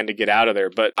a plan to get out of there.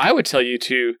 But I would tell you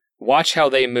to watch how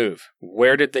they move.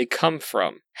 Where did they come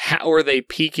from? How are they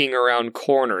peeking around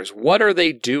corners? What are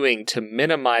they doing to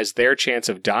minimize their chance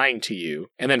of dying to you?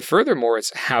 And then furthermore,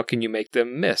 it's how can you make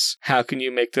them miss? How can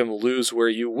you make them lose where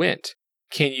you went?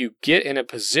 Can you get in a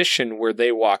position where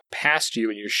they walk past you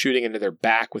and you're shooting into their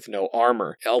back with no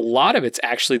armor? A lot of it's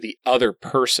actually the other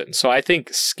person. So I think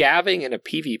scavving in a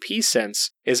PvP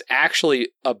sense is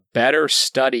actually a better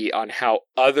study on how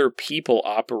other people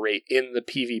operate in the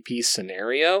PvP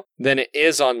scenario than it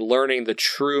is on learning the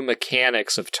true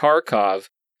mechanics of Tarkov.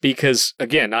 Because,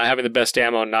 again, not having the best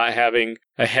ammo, not having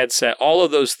a headset, all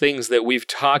of those things that we've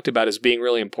talked about as being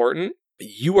really important,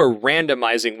 you are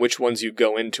randomizing which ones you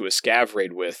go into a scav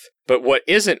raid with. But what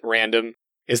isn't random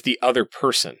is the other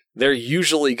person. They're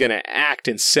usually going to act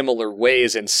in similar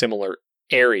ways in similar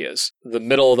areas, the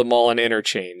middle of the mall and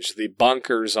interchange, the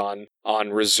bunkers on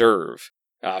reserve,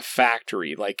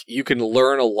 factory. Like, you can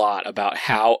learn a lot about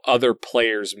how other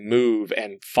players move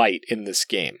and fight in this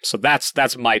game. So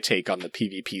that's my take on the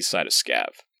PvP side of Scav.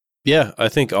 Yeah, I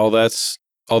think all that's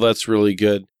really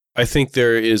good. I think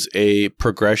there is a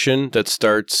progression that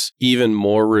starts even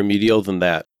more remedial than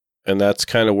that. And that's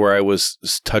kind of where I was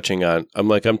touching on.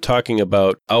 I'm talking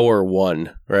about hour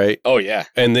 1, right? Oh, yeah.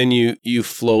 And then you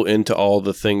flow into all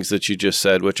the things that you just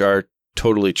said, which are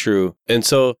totally true. And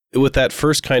so with that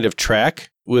first kind of track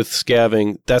with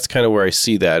scavving, that's kind of where I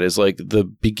see that is like the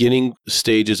beginning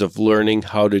stages of learning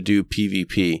how to do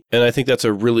PvP. And I think that's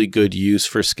a really good use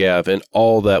for scav and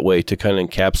all that way to kind of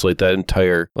encapsulate that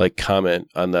entire like comment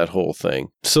on that whole thing.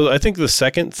 So I think the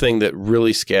second thing that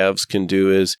really scavs can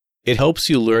do is it helps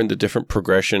you learn the different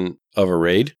progression of a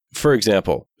raid. For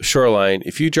example, Shoreline,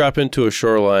 if you drop into a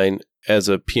Shoreline as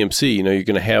a PMC, you're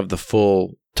going to have the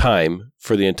full time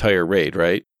for the entire raid,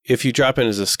 right? If you drop in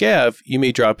as a scav, you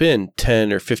may drop in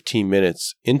 10 or 15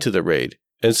 minutes into the raid.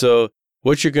 And so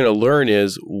what you're going to learn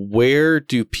is where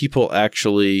do people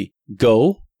actually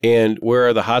go and where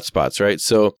are the hotspots, right?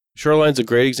 So Shoreline's a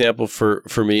great example for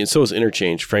me, and so is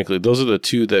Interchange, frankly. Those are the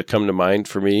two that come to mind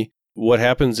for me. What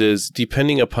happens is,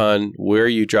 depending upon where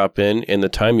you drop in and the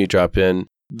time you drop in,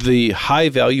 the high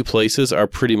value places are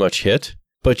pretty much hit,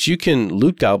 but you can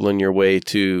loot goblin your way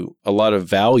to a lot of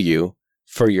value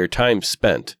for your time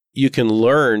spent. You can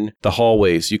learn the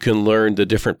hallways, you can learn the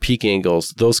different peak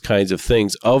angles, those kinds of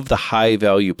things of the high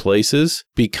value places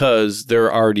because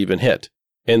they're already been hit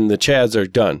and the chads are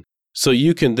done. So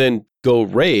you can then go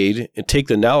raid and take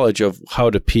the knowledge of how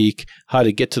to peak, how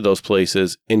to get to those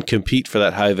places, and compete for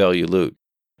that high value loot.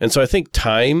 And so I think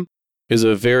time is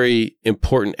a very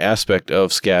important aspect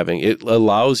of scavving. It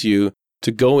allows you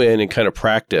to go in and kind of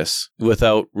practice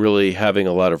without really having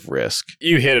a lot of risk.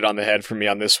 You hit it on the head for me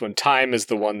on this one. Time is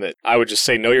the one that I would just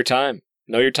say, know your time.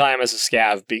 Know your time as a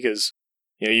scav because,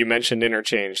 you mentioned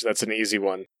Interchange. That's an easy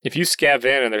one. If you scav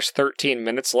in and there's 13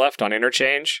 minutes left on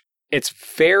Interchange, it's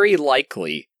very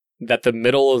likely that the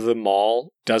middle of the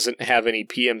mall doesn't have any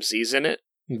PMCs in it,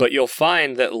 but you'll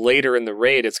find that later in the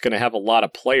raid, it's going to have a lot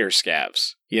of player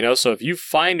scavs. So if you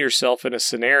find yourself in a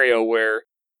scenario where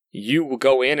you will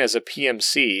go in as a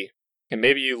PMC, and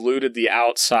maybe you looted the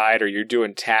outside or you're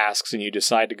doing tasks and you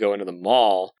decide to go into the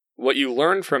mall, what you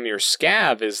learn from your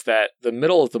scav is that the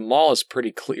middle of the mall is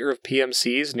pretty clear of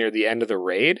PMCs near the end of the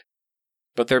raid,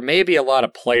 but there may be a lot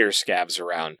of player scavs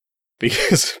around.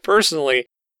 Because personally,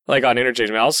 like on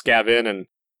Interchange, I'll scav in and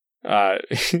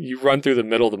you run through the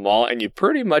middle of the mall and you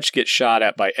pretty much get shot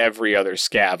at by every other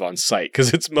scav on site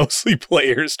because it's mostly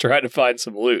players trying to find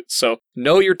some loot. So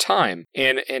know your time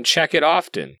and check it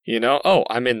often. Oh,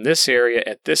 I'm in this area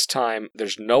at this time.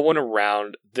 There's no one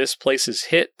around. This place is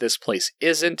hit. This place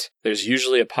isn't. There's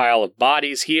usually a pile of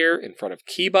bodies here in front of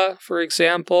Kiba, for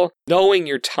example. Knowing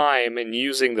your time and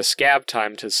using the scav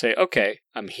time to say, okay,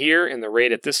 I'm here in the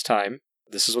raid at this time.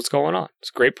 This is what's going on.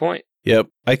 It's a great point. Yep.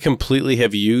 I completely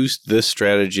have used this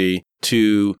strategy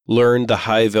to learn the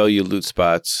high value loot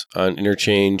spots on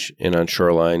Interchange and on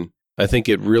Shoreline. I think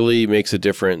it really makes a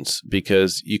difference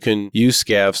because you can use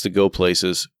scavs to go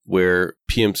places where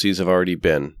PMCs have already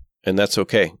been. And that's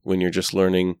okay when you're just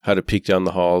learning how to peek down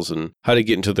the halls and how to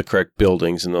get into the correct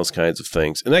buildings and those kinds of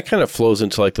things. And that kind of flows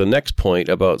into like the next point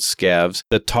about scavs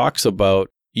that talks about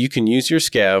you can use your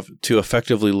scav to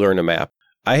effectively learn a map.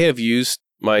 I have used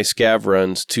my scav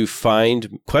runs to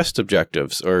find quest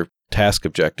objectives or task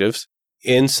objectives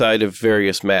inside of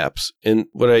various maps. And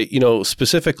what I,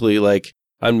 specifically like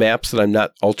on maps that I'm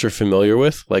not ultra familiar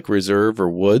with, like Reserve or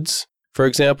Woods, for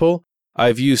example,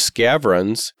 I've used scav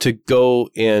runs to go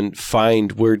and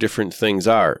find where different things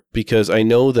are because I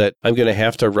know that I'm going to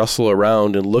have to rustle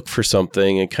around and look for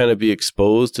something and kind of be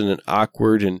exposed in an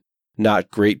awkward and not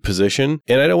great position.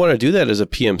 And I don't want to do that as a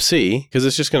PMC because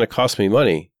it's just going to cost me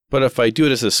money. But if I do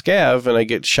it as a scav and I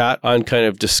get shot on kind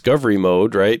of discovery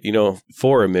mode, right,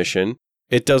 for a mission,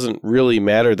 it doesn't really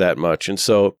matter that much. And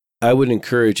so I would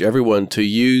encourage everyone to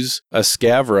use a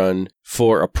scav run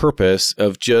for a purpose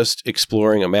of just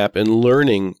exploring a map and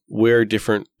learning where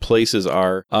different places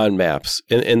are on maps.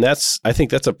 And I think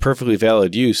that's a perfectly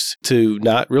valid use to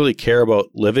not really care about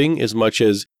living as much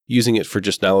as using it for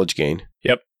just knowledge gain.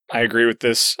 Yep. I agree with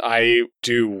this. I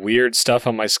do weird stuff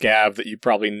on my scav that you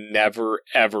probably never,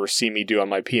 ever see me do on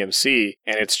my PMC.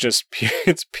 And it's just,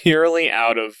 it's purely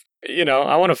out of,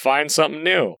 I want to find something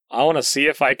new. I want to see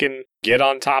if I can get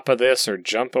on top of this or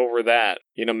jump over that.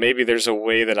 Maybe there's a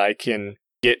way that I can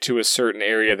get to a certain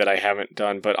area that I haven't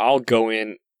done, but I'll go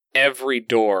in every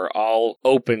door. I'll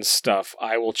open stuff.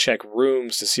 I will check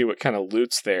rooms to see what kind of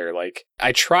loot's there. Like,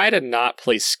 I try to not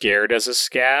play scared as a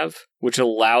scav, which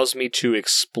allows me to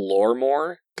explore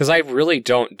more, because I really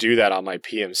don't do that on my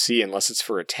PMC unless it's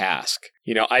for a task.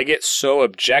 You know, I get so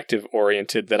objective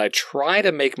oriented that I try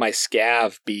to make my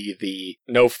scav be the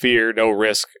no fear, no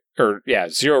risk, or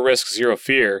zero risk, zero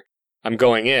fear. I'm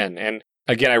going in. And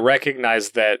again, I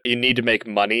recognize that you need to make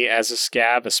money as a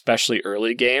scav, especially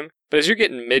early game. But as you're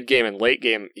getting mid-game and late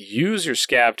game, use your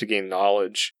scav to gain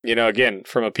knowledge. You know, again,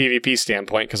 from a PvP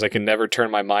standpoint, because I can never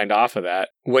turn my mind off of that.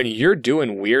 When you're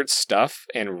doing weird stuff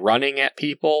and running at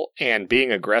people and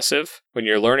being aggressive, when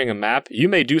you're learning a map, you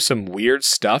may do some weird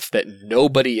stuff that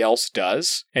nobody else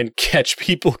does and catch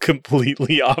people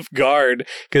completely off guard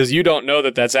because you don't know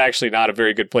that that's actually not a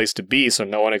very good place to be, so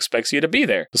no one expects you to be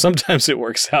there. Sometimes it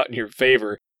works out in your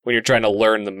favor when you're trying to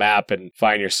learn the map and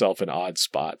find yourself in odd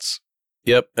spots.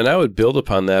 Yep, and I would build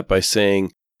upon that by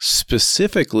saying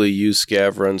specifically use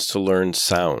scav runs to learn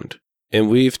sound. And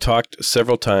we've talked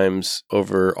several times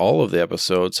over all of the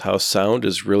episodes how sound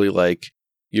is really like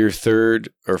your third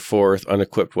or fourth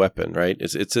unequipped weapon, right?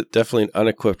 It's definitely an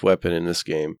unequipped weapon in this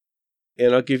game.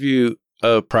 And I'll give you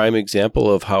a prime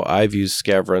example of how I've used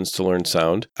scav runs to learn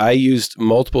sound. I used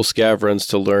multiple scav runs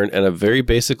to learn at a very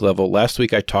basic level. Last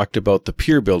week I talked about the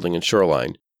pier building in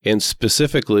Shoreline, and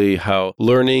specifically how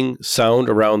learning sound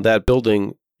around that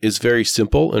building is very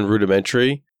simple and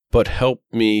rudimentary, but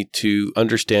helped me to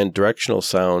understand directional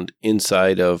sound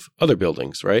inside of other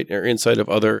buildings, right? Or inside of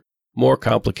other more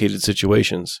complicated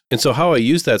situations. And so how I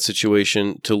used that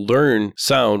situation to learn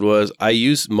sound was I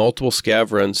used multiple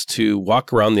scav runs to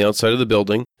walk around the outside of the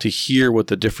building to hear what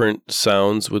the different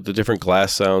sounds, with the different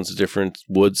glass sounds, the different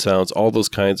wood sounds, all those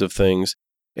kinds of things.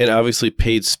 And obviously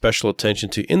paid special attention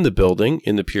to in the building,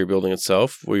 in the pier building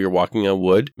itself, where you're walking on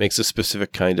wood, makes a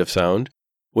specific kind of sound.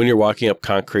 When you're walking up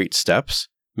concrete steps,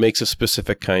 makes a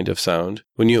specific kind of sound.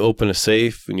 When you open a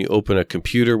safe, when you open a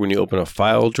computer, when you open a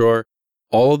file drawer,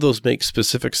 all of those make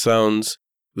specific sounds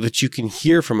that you can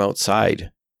hear from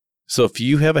outside. So if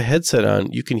you have a headset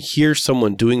on, you can hear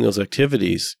someone doing those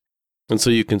activities. And so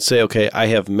you can say, okay, I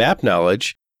have map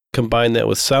knowledge, combine that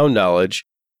with sound knowledge.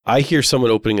 I hear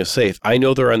someone opening a safe. I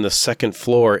know they're on the second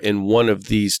floor in one of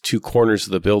these two corners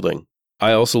of the building.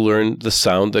 I also learned the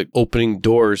sound that opening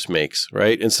doors makes,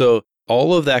 right? And so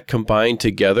all of that combined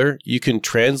together, you can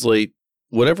translate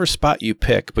whatever spot you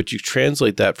pick, but you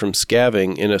translate that from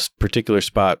scavving in a particular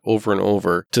spot over and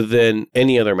over to then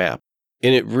any other map.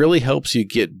 And it really helps you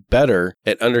get better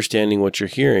at understanding what you're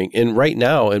hearing. And right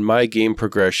now in my game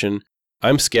progression,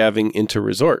 I'm scavving into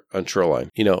Resort on Shoreline.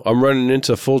 You know, I'm running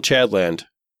into full Chadland.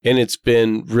 And it's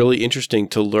been really interesting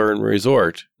to learn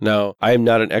Resort. Now, I am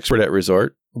not an expert at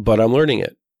Resort, but I'm learning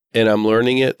it. And I'm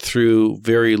learning it through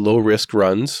very low-risk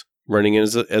runs, running it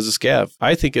as a scav.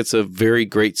 I think it's a very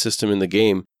great system in the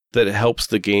game that helps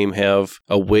the game have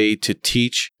a way to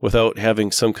teach without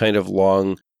having some kind of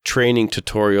long training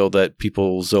tutorial that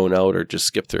people zone out or just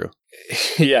skip through.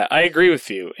 Yeah, I agree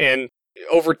with you. And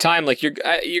over time, like you're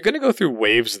going to go through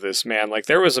waves of this, man. Like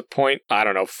there was a point, I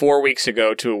don't know, 4 weeks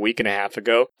ago to a week and a half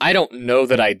ago. I don't know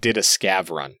that I did a scav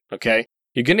run, okay?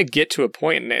 You're going to get to a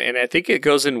point, and I think it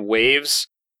goes in waves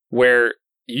where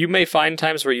you may find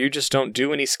times where you just don't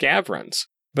do any scav runs.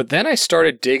 But then I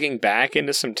started digging back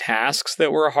into some tasks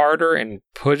that were harder and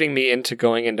putting me into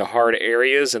going into hard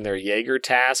areas and their Jaeger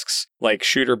tasks, like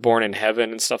Shooter Born in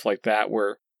Heaven and stuff like that,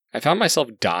 where I found myself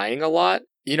dying a lot.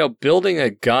 You know, building a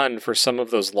gun for some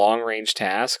of those long-range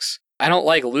tasks, I don't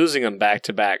like losing them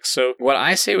back-to-back. So what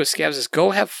I say with scavs is go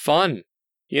have fun.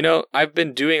 You know, I've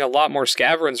been doing a lot more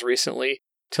scav runs recently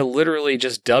to literally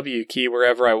just W key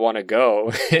wherever I want to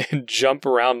go and jump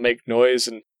around, make noise,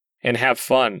 and have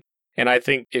fun. And I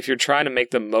think if you're trying to make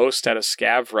the most out of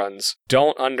scav runs,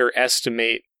 don't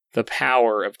underestimate the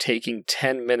power of taking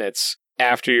 10 minutes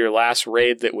after your last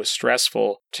raid that was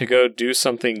stressful to go do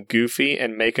something goofy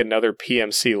and make another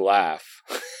PMC laugh.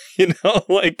 You know,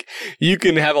 like you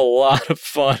can have a lot of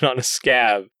fun on a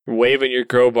scav, waving your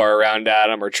crowbar around at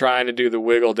him or trying to do the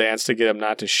wiggle dance to get him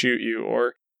not to shoot you,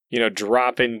 or, you know,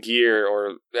 drop in gear,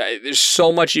 or there's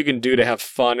so much you can do to have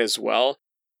fun as well.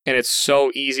 And it's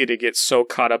so easy to get so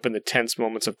caught up in the tense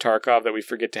moments of Tarkov that we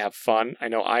forget to have fun. I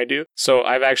know I do. So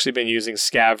I've actually been using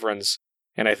scav runs.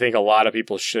 And I think a lot of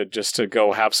people should, just to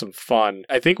go have some fun.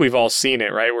 I think we've all seen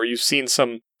it, right? Where you've seen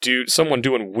someone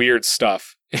doing weird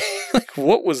stuff. Like,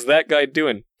 what was that guy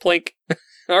doing? Plink.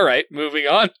 All right, moving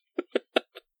on.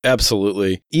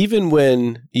 Absolutely. Even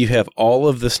when you have all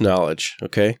of this knowledge,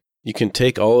 okay, you can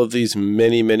take all of these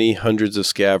many, many hundreds of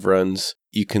scav runs,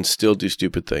 you can still do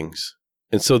stupid things.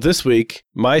 And so this week,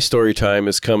 my story time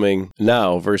is coming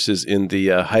now versus in the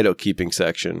hideout keeping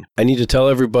section. I need to tell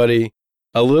everybody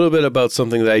a little bit about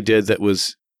something that I did that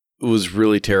was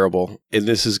really terrible. And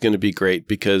this is going to be great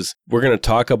because we're going to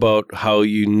talk about how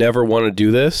you never want to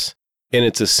do this. And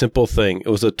it's a simple thing. It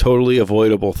was a totally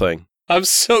avoidable thing. I'm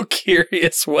so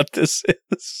curious what this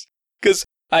is. Because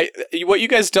what you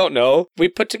guys don't know, we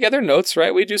put together notes,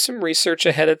 right? We do some research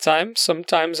ahead of time.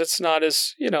 Sometimes it's not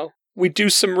as, we do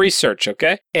some research,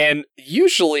 okay? And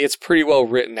usually it's pretty well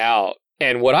written out.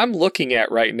 And what I'm looking at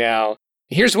right now,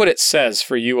 here's what it says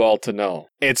for you all to know.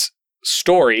 It's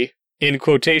story, in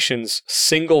quotations,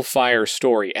 single fire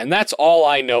story. And that's all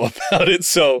I know about it,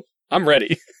 so I'm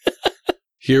ready.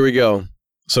 Here we go.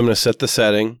 So I'm going to set the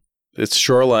setting. It's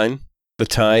Shoreline. The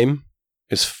time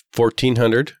is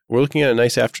 1400. We're looking at a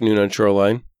nice afternoon on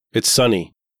Shoreline. It's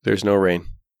sunny. There's no rain.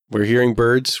 We're hearing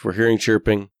birds. We're hearing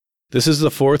chirping. This is the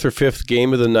 4th or 5th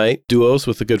game of the night, duos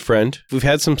with a good friend. We've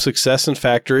had some success in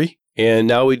Factory, and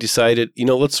now we decided,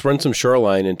 let's run some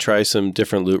Shoreline and try some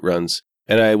different loot runs.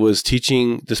 And I was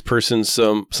teaching this person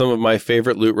some of my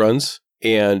favorite loot runs,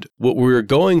 and what we were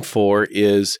going for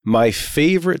is my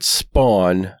favorite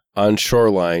spawn on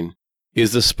Shoreline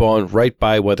is the spawn right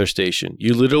by Weather Station.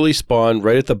 You literally spawn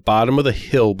right at the bottom of the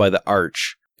hill by the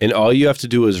arch. And all you have to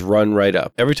do is run right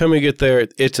up. Every time we get there,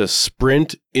 it's a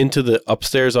sprint into the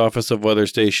upstairs office of Weather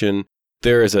Station.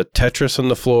 There is a Tetris on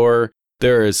the floor.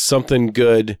 There is something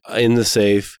good in the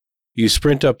safe. You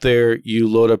sprint up there, you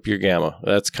load up your gamma.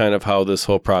 That's kind of how this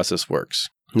whole process works.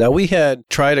 Now, we had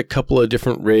tried a couple of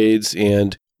different raids,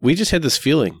 and we just had this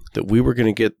feeling that we were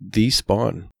going to get the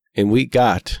spawn. And we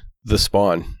got the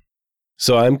spawn.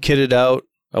 So I'm kitted out.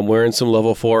 I'm wearing some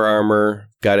level 4 armor,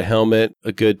 got a helmet,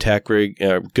 a good tack rig,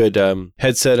 good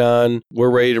headset on. We're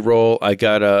ready to roll. I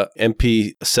got a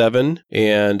MP7,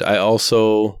 and I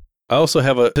also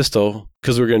have a pistol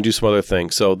because we're going to do some other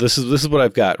things. So this is what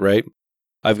I've got, right?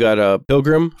 I've got a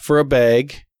Pilgrim for a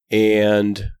bag,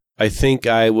 and I think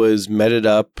I was medded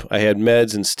up. I had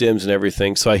meds and stims and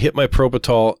everything. So I hit my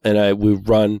Propital, and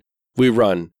we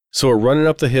run. So we're running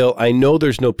up the hill. I know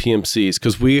there's no PMCs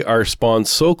because we are spawned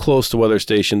so close to Weather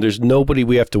Station. There's nobody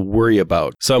we have to worry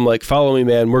about. So I'm like, follow me,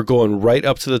 man. We're going right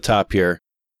up to the top here.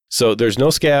 So there's no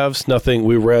scavs, nothing.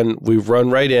 We run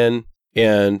right in,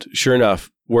 and sure enough,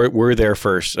 we're there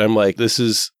first. And I'm like, this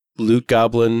is loot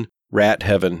goblin rat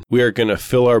heaven. We are going to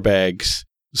fill our bags,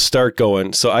 start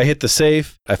going. So I hit the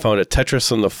safe. I found a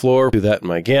Tetris on the floor. Do that in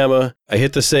my gamma. I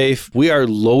hit the safe. We are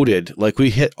loaded. Like we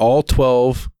hit all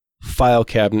 12 file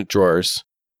cabinet drawers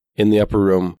in the upper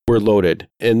room. We're loaded.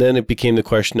 And then it became the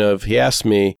question of, he asked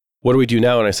me, what do we do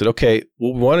now? And I said, okay,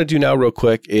 what we want to do now real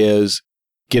quick is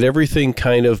get everything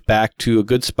kind of back to a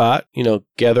good spot,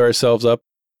 gather ourselves up,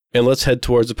 and let's head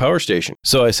towards the power station.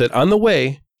 So I said, on the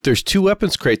way, there's 2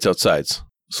 weapons crates outside.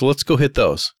 So let's go hit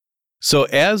those. So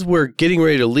as we're getting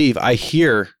ready to leave, I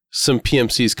hear some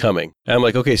PMCs coming. And I'm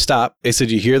like, okay, stop. I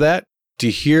said, you hear that? Do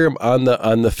you hear them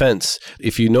on the fence?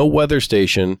 If you know Weather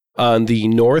Station, on the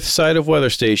north side of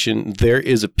Weather Station, there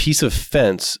is a piece of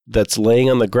fence that's laying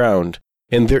on the ground.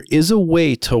 And there is a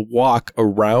way to walk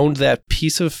around that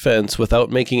piece of fence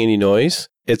without making any noise.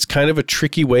 It's kind of a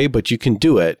tricky way, but you can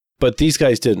do it. But these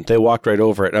guys didn't. They walked right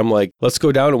over it. I'm like, let's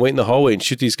go down and wait in the hallway and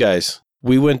shoot these guys.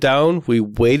 We went down. We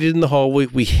waited in the hallway.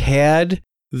 We had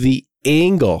the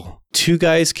angle. 2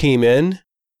 guys came in.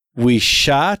 We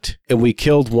shot and we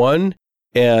killed one.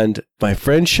 And my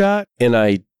friend shot, and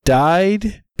I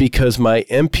died because my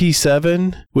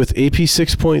MP7 with AP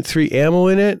 6.3 ammo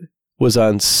in it was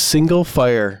on single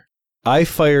fire. I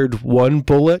fired 1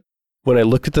 bullet. When I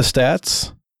looked at the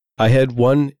stats, I had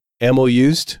 1 ammo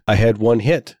used. I had 1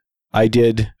 hit. I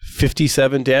did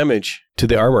 57 damage to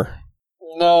the armor.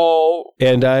 No.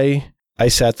 And I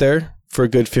sat there for a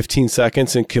good 15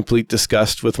 seconds in complete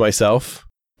disgust with myself.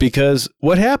 Because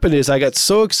what happened is I got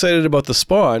so excited about the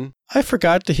spawn, I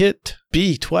forgot to hit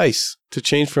B twice to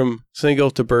change from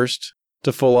single to burst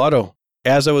to full auto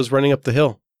as I was running up the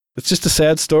hill. It's just a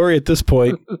sad story at this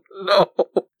point. No.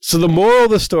 So the moral of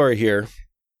the story here,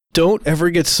 don't ever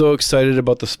get so excited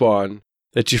about the spawn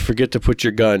that you forget to put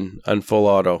your gun on full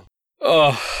auto.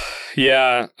 Oh,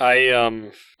 yeah.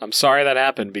 I'm sorry that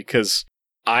happened because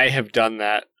I have done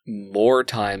that more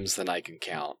times than I can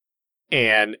count.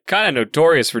 And kind of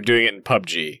notorious for doing it in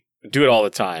PUBG. I do it all the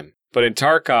time. But in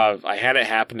Tarkov, I had it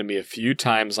happen to me a few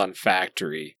times on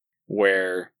Factory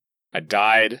where I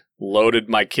died, loaded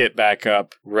my kit back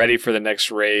up, ready for the next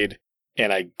raid,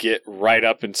 and I get right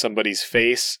up in somebody's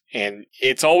face. And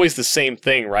it's always the same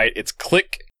thing, right? It's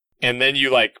click, and then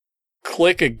you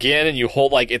click again and you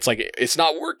hold it's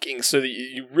not working. So that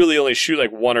you really only shoot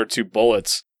 1 or 2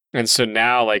 bullets. And so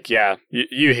now, like, yeah,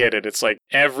 you hit it. It's like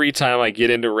every time I get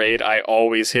into raid, I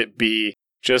always hit B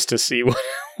just to see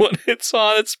what it's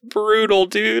on. It's brutal,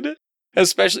 dude.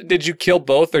 Especially, did you kill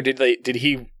both, or did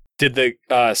the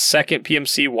second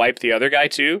PMC wipe the other guy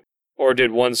too, or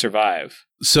did one survive?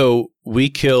 So we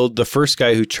killed the first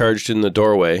guy who charged in the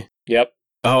doorway. Yep.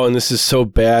 Oh, and this is so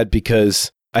bad because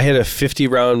I had a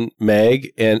 50-round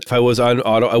mag, and if I was on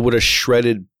auto, I would have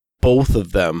shredded both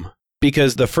of them.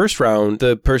 Because the first round,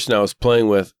 the person I was playing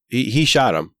with, he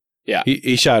shot him. Yeah.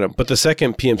 He shot him. But the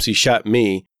second PMC shot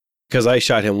me because I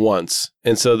shot him once.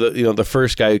 And so the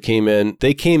first guy who came in,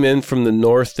 they came in from the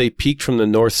north. They peeked from the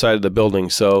north side of the building.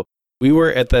 So we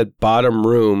were at that bottom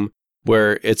room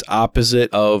where it's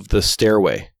opposite of the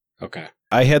stairway. Okay.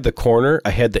 I had the corner.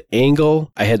 I had the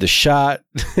angle. I had the shot.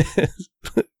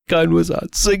 Gun was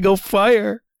on single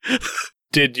fire.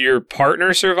 Did your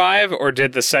partner survive, or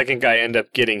did the second guy end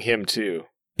up getting him too?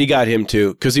 He got him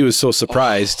too, because he was so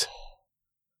surprised.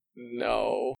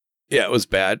 No. Yeah, it was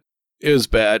bad. It was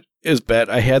bad.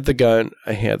 I had the gun,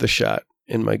 I had the shot,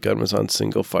 and my gun was on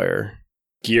single fire.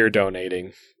 Gear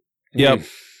donating. Yep.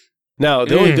 Now,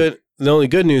 the only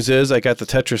good news is I got the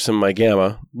Tetris in my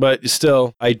Gamma, but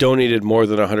still, I donated more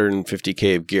than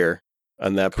 150K of gear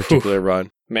on that particular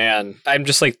run. Man, I'm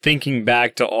just like thinking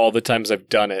back to all the times I've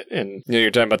done it. And you're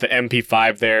talking about the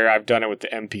MP5 there. I've done it with the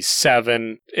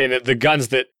MP7 and the guns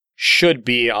that should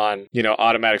be on,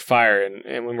 automatic fire.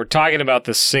 And when we're talking about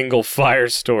the single fire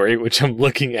story, which I'm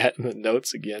looking at in the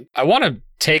notes again, I want to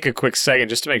take a quick second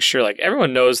just to make sure like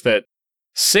everyone knows that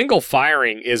single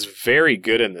firing is very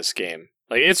good in this game.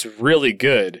 Like, it's really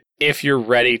good if you're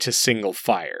ready to single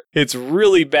fire. It's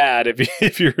really bad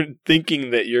if you're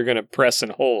thinking that you're going to press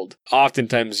and hold.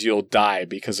 Oftentimes you'll die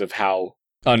because of how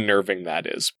unnerving that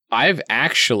is.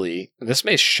 This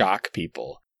may shock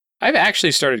people, I've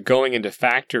actually started going into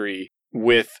factory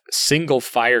with single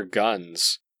fire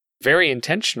guns very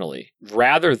intentionally,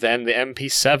 rather than the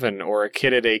MP7 or a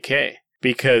kitted AK.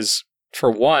 Because, for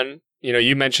one,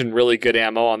 you mentioned really good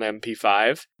ammo on the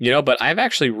MP5, but I've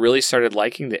actually really started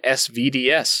liking the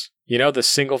SVDS, the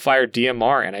single fire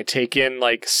DMR, and I take in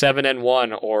like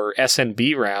 7N1 or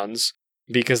SNB rounds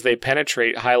because they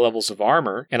penetrate high levels of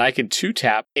armor, and I can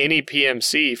two-tap any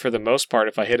PMC for the most part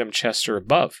if I hit them chest or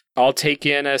above. I'll take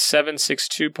in a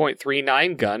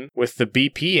 7.62.39 gun with the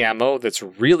BP ammo that's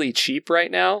really cheap right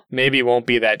now. Maybe it won't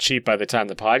be that cheap by the time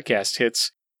the podcast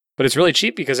hits, but it's really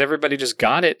cheap because everybody just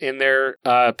got it in their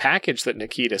package that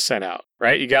Nikita sent out,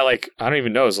 right? You got like, I don't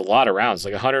even know, it's a lot of rounds,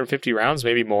 like 150 rounds,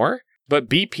 maybe more. But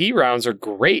BP rounds are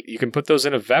great. You can put those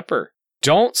in a Vepr.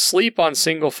 Don't sleep on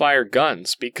single fire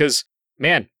guns because,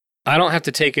 man, I don't have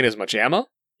to take in as much ammo.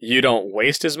 You don't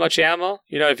waste as much ammo.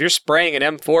 If you're spraying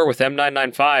an M4 with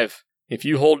M995, if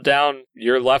you hold down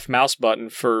your left mouse button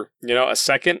for, a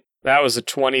second, that was a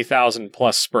 20,000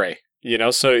 plus spray,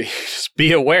 so just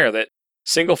be aware that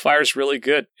single fire is really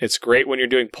good. It's great when you're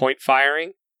doing point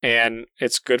firing, and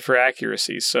it's good for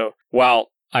accuracy. So while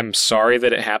I'm sorry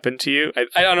that it happened to you,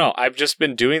 I don't know. I've just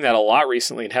been doing that a lot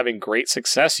recently and having great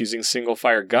success using single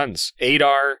fire guns.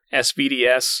 ADAR,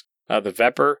 SVDS, the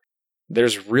Vepr,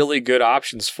 there's really good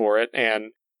options for it,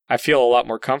 and I feel a lot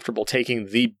more comfortable taking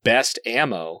the best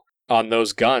ammo on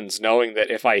those guns, knowing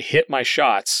that if I hit my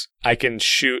shots, I can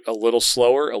shoot a little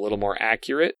slower, a little more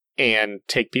accurate, and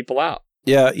take people out.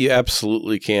 Yeah, you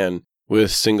absolutely can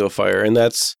with single fire. And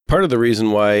that's part of the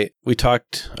reason why we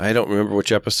talked, I don't remember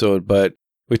which episode, but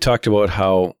we talked about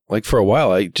how, like, for a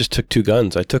while, I just took two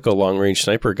guns. I took a long-range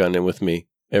sniper gun in with me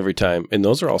every time, and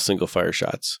those are all single fire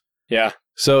shots. Yeah.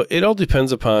 So it all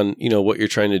depends upon, what you're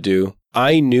trying to do.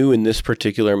 I knew in this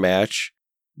particular match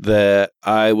that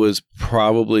I was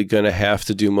probably going to have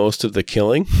to do most of the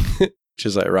killing, which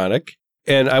is ironic.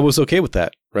 And I was okay with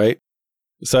that, right?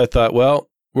 So I thought, well,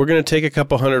 we're going to take a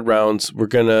couple hundred rounds. We're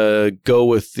going to go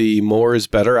with the more is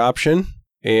better option.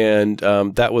 And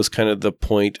that was kind of the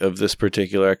point of this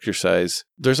particular exercise.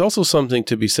 There's also something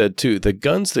to be said, too. The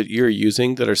guns that you're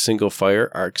using that are single fire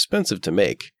are expensive to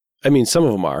make. I mean, some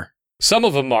of them are. Some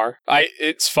of them are.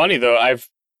 It's funny, though. I've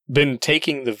been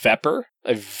taking the Vepr,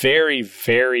 a very,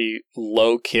 very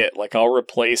low kit. Like, I'll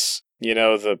replace,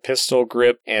 the pistol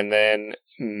grip and then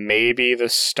maybe the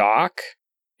stock,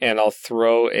 and I'll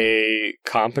throw a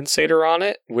compensator on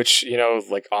it, which,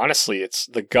 honestly, it's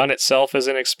the gun itself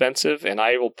isn't expensive, and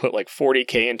I will put like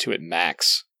 40K into it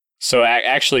max. So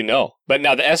actually, no. But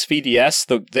now the SVDS,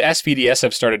 the SVDS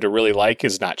I've started to really like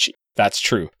is not cheap. That's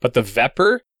true. But the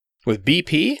Vepr with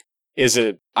BP is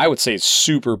I would say,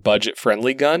 super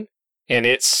budget-friendly gun, and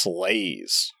it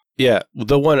slays. Yeah,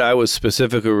 the one I was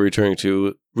specifically referring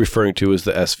to is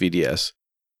the SVDS.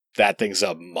 That thing's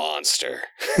a monster.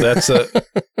 That's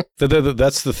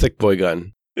that's the thick boy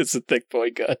gun. It's a thick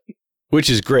boy gun. Which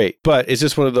is great, but it's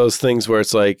just one of those things where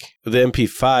it's like the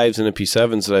MP5s and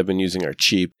MP7s that I've been using are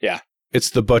cheap. Yeah. It's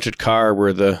the budget car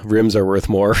where the rims are worth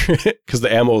more because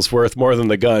the ammo is worth more than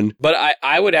the gun. But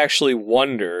I would actually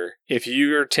wonder if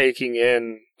you're taking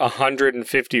in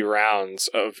 150 rounds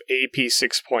of AP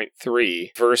 6.3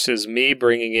 versus me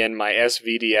bringing in my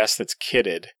SVDS that's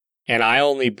kitted, and I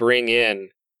only bring in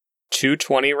 2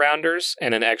 20-rounders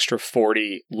and an extra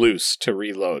 40 loose to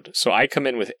reload. So I come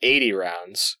in with 80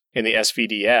 rounds in the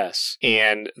SVDS,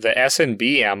 and the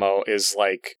SNB ammo is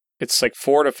like, it's like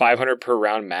 400 to 500 per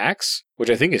round max, which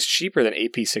I think is cheaper than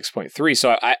AP 6.3.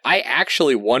 So I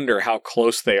actually wonder how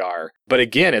close they are. But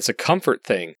again, it's a comfort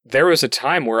thing. There was a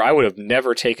time where I would have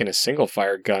never taken a single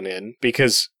fire gun in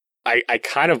because I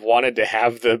kind of wanted to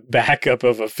have the backup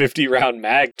of a 50 round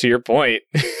mag, to your point,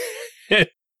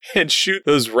 and shoot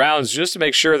those rounds just to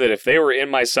make sure that if they were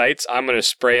in my sights, I'm going to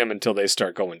spray them until they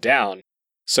start going down.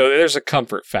 So there's a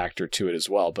comfort factor to it as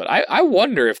well. But I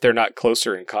wonder if they're not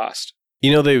closer in cost.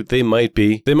 You know, they might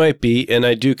be. They might be, and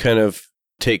I do kind of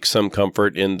take some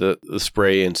comfort in the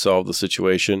spray and solve the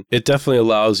situation. It definitely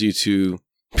allows you to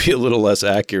be a little less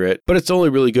accurate, but it's only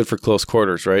really good for close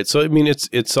quarters, right? So, I mean,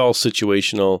 it's all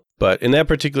situational. But in that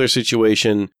particular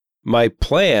situation, my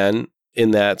plan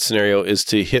in that scenario is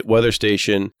to hit weather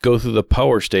station, go through the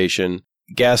power station,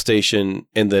 gas station,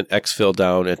 and then exfil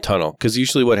down a tunnel. Because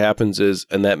usually what happens is,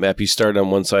 in that map, you start on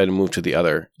one side and move to the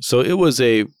other. So it was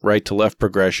a right to left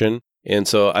progression. And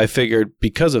so I figured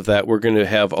because of that, we're going to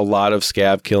have a lot of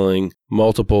scav killing,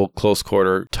 multiple close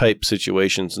quarter type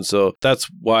situations. And so that's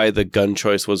why the gun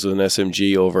choice was an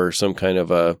SMG over some kind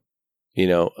of a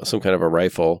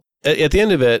rifle. At the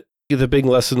end of it, the big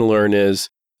lesson to learn is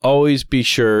always be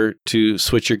sure to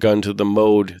switch your gun to the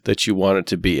mode that you want it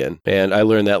to be in. And I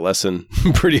learned that lesson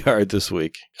pretty hard this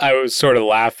week. I was sort of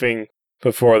laughing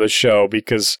before the show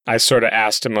because I sort of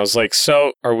asked him, I was like,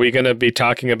 so are we going to be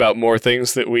talking about more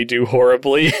things that we do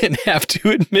horribly and have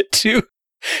to admit to?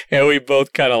 And we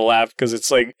both kind of laughed because it's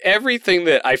like everything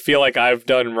that I feel like I've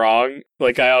done wrong,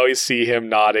 like I always see him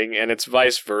nodding, and it's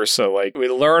vice versa. Like we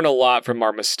learn a lot from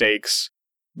our mistakes,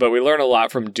 but we learn a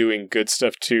lot from doing good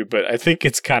stuff too. But I think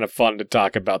it's kind of fun to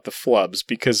talk about the flubs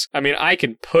because, I mean, I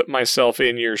can put myself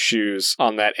in your shoes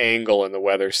on that angle in the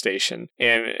weather station.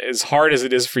 And as hard as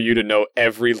it is for you to know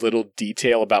every little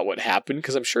detail about what happened,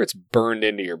 because I'm sure it's burned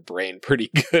into your brain pretty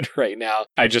good right now,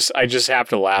 I just have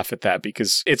to laugh at that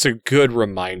because it's a good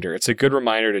reminder. It's a good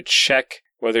reminder to check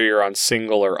whether you're on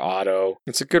single or auto.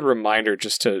 It's a good reminder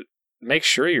just to make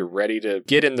sure you're ready to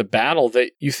get in the battle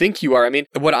that you think you are. I mean,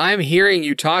 what I'm hearing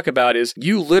you talk about is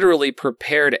you literally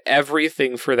prepared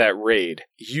everything for that raid.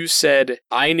 You said,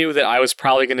 I knew that I was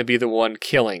probably going to be the one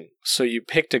killing, so you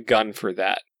picked a gun for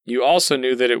that. You also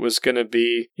knew that it was going to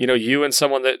be, you and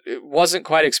someone that wasn't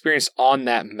quite experienced on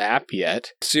that map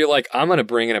yet. So you're like, I'm going to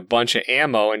bring in a bunch of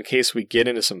ammo in case we get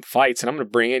into some fights, and I'm going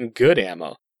to bring in good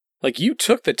ammo. Like, you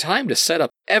took the time to set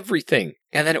up everything,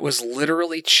 and then it was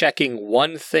literally checking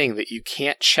one thing that you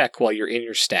can't check while you're in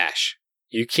your stash.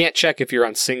 You can't check if you're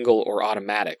on single or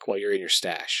automatic while you're in your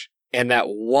stash. And that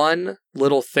one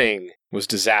little thing was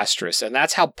disastrous, and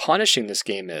that's how punishing this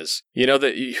game is.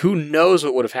 Who knows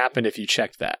what would have happened if you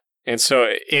checked that. And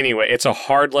so, anyway, it's a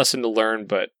hard lesson to learn,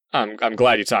 but I'm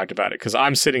glad you talked about it, because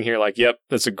I'm sitting here like, yep,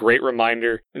 that's a great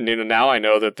reminder. And now I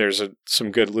know that there's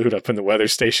some good loot up in the weather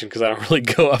station, because I don't really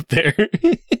go up there.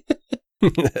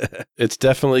 It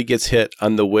definitely gets hit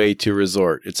on the way to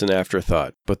resort. It's an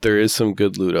afterthought, but there is some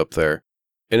good loot up there.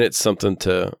 And it's something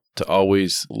to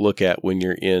always look at when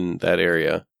you're in that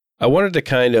area. I wanted to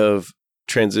kind of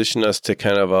transition us to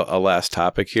kind of a last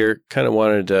topic here. Kind of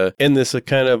wanted to end this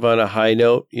kind of on a high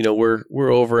note.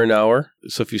 We're over an hour,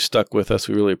 so if you stuck with us,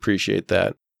 we really appreciate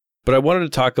that. But I wanted to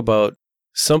talk about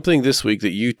something this week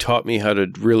that you taught me how to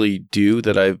really do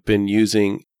that I've been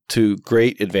using to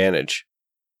great advantage.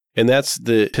 And that's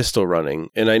the pistol running.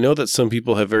 And I know that some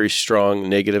people have very strong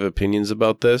negative opinions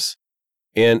about this.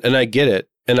 And I get it.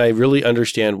 And I really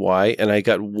understand why. And I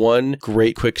got one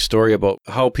great quick story about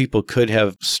how people could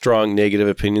have strong negative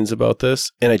opinions about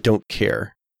this. And I don't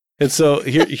care. And so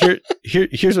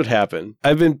here's what happened.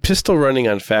 I've been pistol running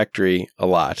on factory a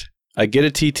lot. I get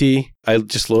a TT. I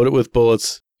just load it with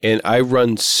bullets. And I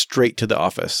run straight to the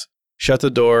office. Shut the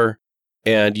door.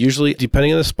 And usually,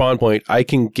 depending on the spawn point, I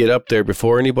can get up there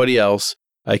before anybody else.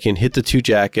 I can hit the 2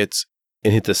 jackets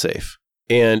and hit the safe.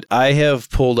 And I have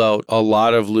pulled out a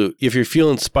lot of loot. If you're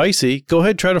feeling spicy, go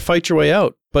ahead, try to fight your way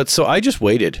out. But so I just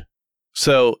waited.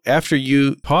 So after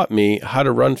you taught me how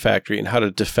to run factory and how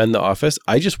to defend the office,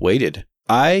 I just waited.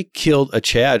 I killed a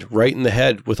Chad right in the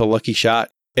head with a lucky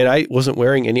shot, and I wasn't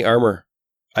wearing any armor.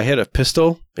 I had a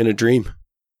pistol and a dream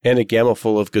and a gamma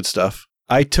full of good stuff.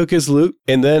 I took his loot,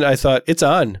 and then I thought, it's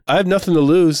on. I have nothing to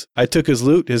lose. I took his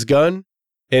loot, his gun,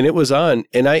 and it was on.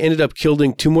 And I ended up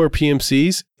killing 2 more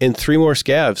PMCs and 3 more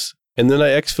scavs. And then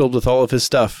I exfilled with all of his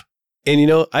stuff.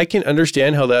 And I can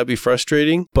understand how that would be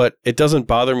frustrating, but it doesn't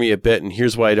bother me a bit. And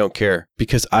here's why I don't care.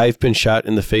 Because I've been shot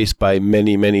in the face by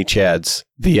many, many Chads.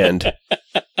 The end.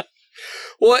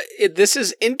 Well, this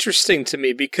is interesting to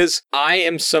me because I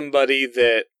am somebody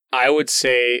that I would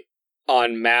say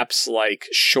on maps like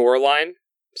Shoreline,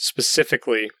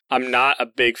 specifically, I'm not a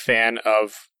big fan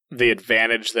of the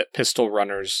advantage that pistol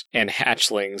runners and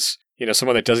hatchlings,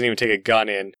 someone that doesn't even take a gun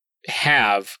in,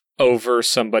 have over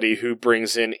somebody who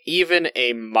brings in even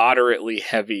a moderately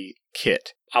heavy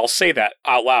kit. I'll say that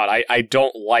out loud. I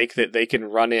don't like that they can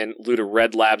run in, loot a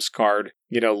Red Labs card,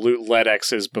 loot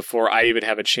LEDXs before I even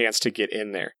have a chance to get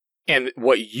in there. And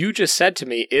what you just said to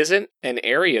me isn't an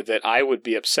area that I would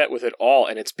be upset with at all,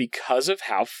 and it's because of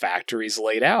how Factory's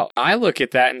laid out. I look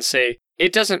at that and say,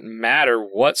 it doesn't matter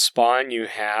what spawn you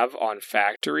have on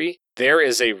Factory, there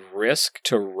is a risk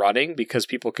to running because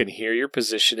people can hear your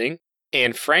positioning,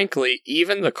 and frankly,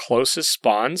 even the closest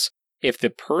spawns, if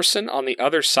the person on the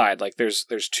other side, like there's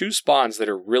 2 spawns that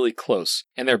are really close,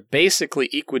 and they're basically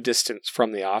equidistant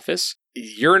from the office,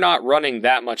 you're not running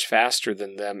that much faster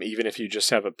than them, even if you just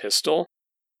have a pistol.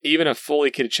 Even a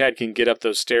fully kitted Chad can get up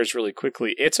those stairs really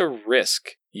quickly. It's a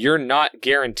risk. You're not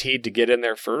guaranteed to get in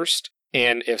there first.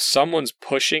 And if someone's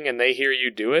pushing and they hear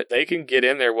you do it, they can get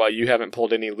in there while you haven't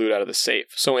pulled any loot out of the safe.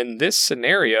 So in this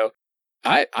scenario,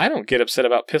 I don't get upset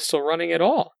about pistol running at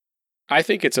all. I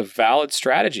think it's a valid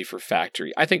strategy for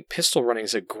Factory. I think pistol running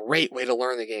is a great way to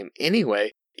learn the game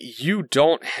anyway. You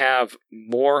don't have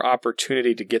more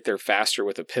opportunity to get there faster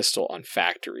with a pistol on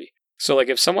Factory. So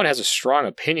if someone has a strong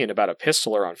opinion about a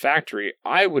pistoler on Factory,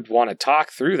 I would want to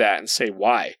talk through that and say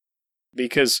why.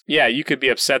 Because, yeah, you could be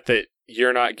upset that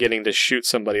you're not getting to shoot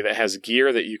somebody that has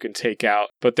gear that you can take out,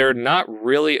 but they're not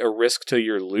really a risk to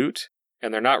your loot,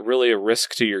 and they're not really a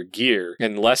risk to your gear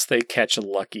unless they catch a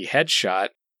lucky headshot,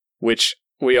 which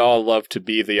we all love to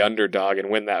be the underdog and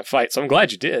win that fight. So I'm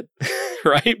glad you did,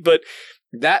 right? But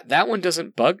that one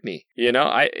doesn't bug me.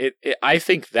 I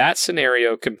think that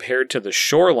scenario compared to the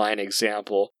Shoreline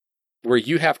example, where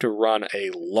you have to run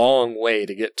a long way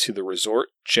to get to the resort,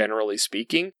 generally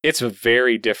speaking, it's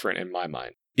very different in my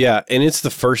mind. Yeah, and it's the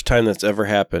first time that's ever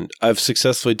happened. I've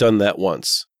successfully done that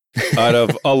once out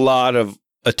of a lot of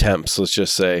attempts, let's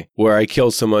just say, where I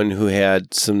killed someone who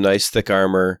had some nice thick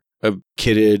armor, a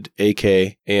kitted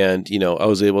AK, and, I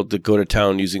was able to go to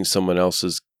town using someone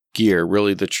else's gear,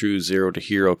 really the true zero to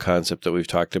hero concept that we've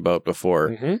talked about before.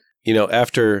 Mm-hmm.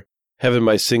 After having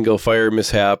my single fire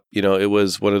mishap, it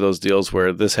was one of those deals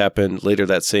where this happened later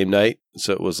that same night.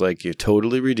 So it was like you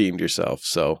totally redeemed yourself.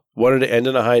 So wanted to end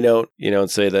on a high note,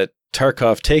 and say that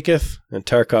Tarkov taketh and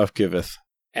Tarkov giveth.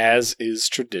 As is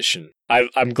tradition.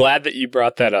 I'm glad that you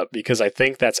brought that up because I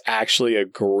think that's actually a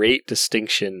great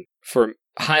distinction for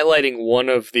highlighting one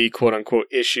of the quote-unquote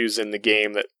issues in the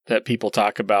game that people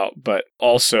talk about, but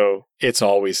also it's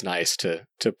always nice to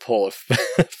pull a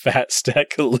fat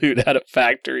stack of loot out of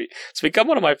Factory. It's become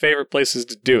one of my favorite places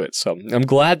to do it, so I'm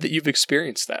glad that you've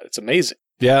experienced that. It's amazing.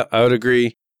 Yeah, I would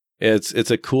agree. It's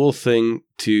a cool thing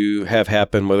to have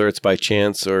happen, whether it's by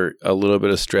chance or a little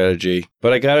bit of strategy.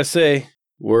 But I gotta say,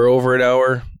 we're over an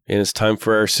hour, and it's time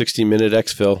for our 60-minute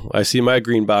exfil. I see my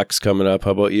green box coming up.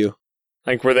 How about you?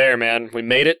 I think we're there, man. We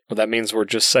made it. Well, that means we're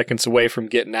just seconds away from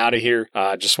getting out of here.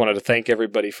 Just wanted to thank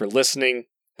everybody for listening.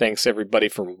 Thanks, everybody,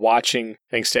 for watching.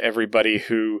 Thanks to everybody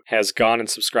who has gone and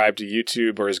subscribed to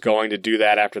YouTube or is going to do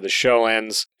that after the show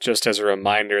ends. Just as a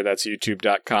reminder, that's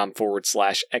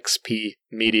youtube.com/XP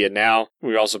Media now.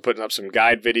 We're also putting up some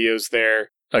guide videos there.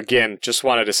 Again, just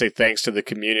wanted to say thanks to the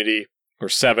community. We're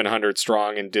 700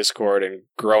 strong in Discord and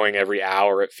growing every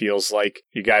hour, it feels like.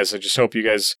 You guys, I just hope you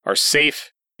guys are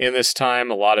safe in this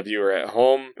time. A lot of you are at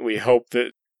home. We hope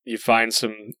that you find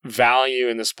some value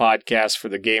in this podcast for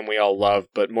the game we all love,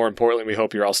 but more importantly, we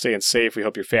hope you're all staying safe. We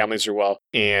hope your families are well.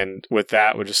 And with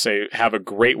that, we'll just say have a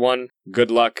great one.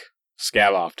 Good luck.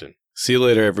 Scav often. See you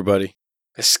later, everybody.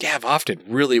 The scav often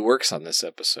really works on this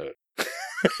episode.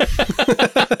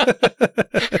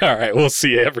 All right, we'll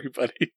see you, everybody.